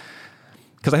interesting.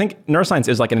 Because I think neuroscience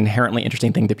is like an inherently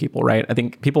interesting thing to people, right? I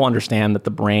think people understand that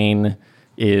the brain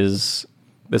is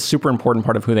this super important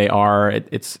part of who they are.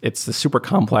 It's the super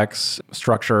complex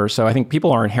structure. So I think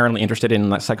people are inherently interested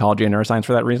in like psychology and neuroscience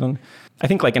for that reason. I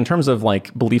think like in terms of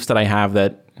like beliefs that I have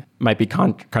that might be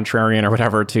contrarian or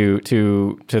whatever to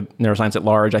neuroscience at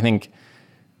large, I think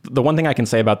the one thing I can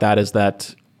say about that is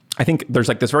that I think there's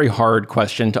like this very hard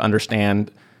question to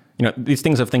understand. These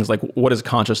things like what is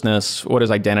consciousness, what is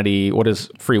identity, what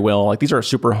is free will? Like these are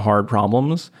super hard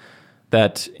problems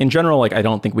that in general, like I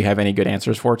don't think we have any good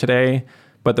answers for today.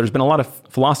 But there's been a lot of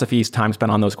philosophy's time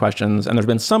spent on those questions, and there's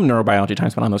been some neurobiology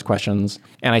time spent on those questions.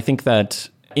 And I think that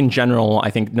in general, I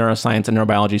think neuroscience and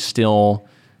neurobiology still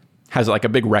has like a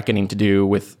big reckoning to do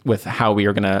with how we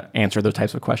are going to answer those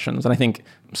types of questions. And I think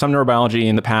some neurobiology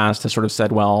in the past has sort of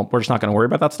said, well, we're just not going to worry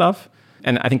about that stuff.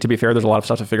 And I think to be fair, there's a lot of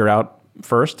stuff to figure out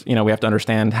first. We have to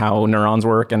understand how neurons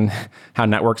work and how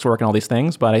networks work and all these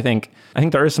things. But I think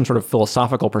there is some sort of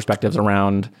philosophical perspectives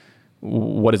around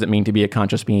what does it mean to be a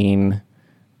conscious being?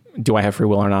 Do I have free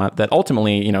will or not? That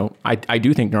ultimately, I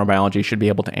do think neurobiology should be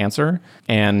able to answer.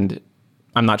 And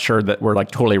I'm not sure that we're like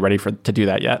totally ready to do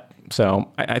that yet. So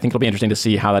I think it'll be interesting to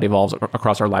see how that evolves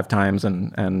across our lifetimes.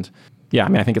 And yeah, I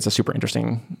mean, I think it's a super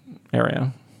interesting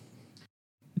area.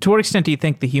 To what extent do you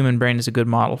think the human brain is a good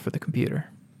model for the computer?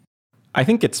 I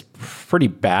think it's a pretty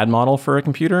bad model for a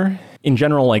computer. In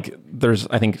general, like there's,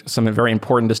 I think, some very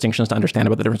important distinctions to understand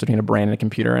about the difference between a brain and a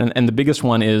computer. And the biggest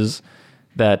one is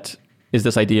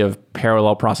this idea of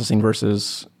parallel processing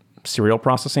versus serial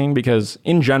processing, because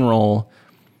in general,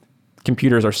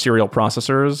 computers are serial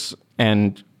processors,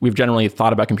 and we've generally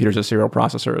thought about computers as serial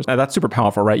processors. Now, that's super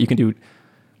powerful, right?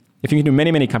 If you can do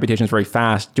many, many computations very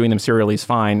fast, doing them serially is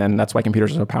fine, and that's why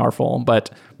computers are so powerful. But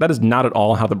that is not at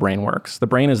all how the brain works. The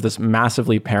brain is this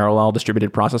massively parallel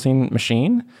distributed processing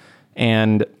machine.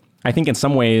 And I think in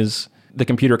some ways, the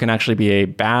computer can actually be a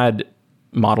bad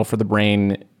model for the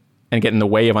brain and get in the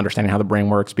way of understanding how the brain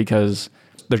works because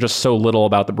there's just so little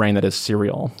about the brain that is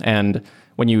serial. And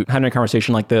when you have a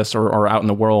conversation like this or out in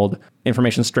the world,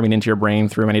 information is streaming into your brain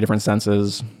through many different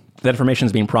senses. That information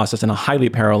is being processed in a highly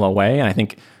parallel way. And I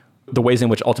think the ways in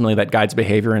which ultimately that guides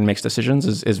behavior and makes decisions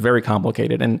is very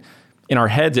complicated. And in our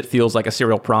heads, it feels like a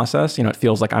serial process. It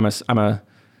feels like I'm a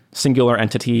singular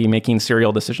entity making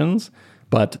serial decisions.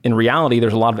 But in reality,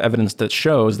 there's a lot of evidence that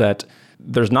shows that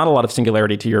there's not a lot of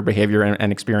singularity to your behavior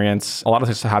and experience. A lot of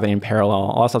stuff's happening in parallel.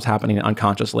 A lot of stuff's happening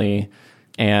unconsciously.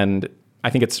 And I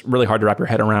think it's really hard to wrap your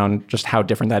head around just how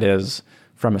different that is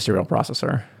from a serial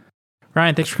processor.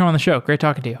 Ryan, thanks for coming on the show. Great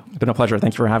talking to you. It's been a pleasure.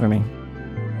 Thanks for having me.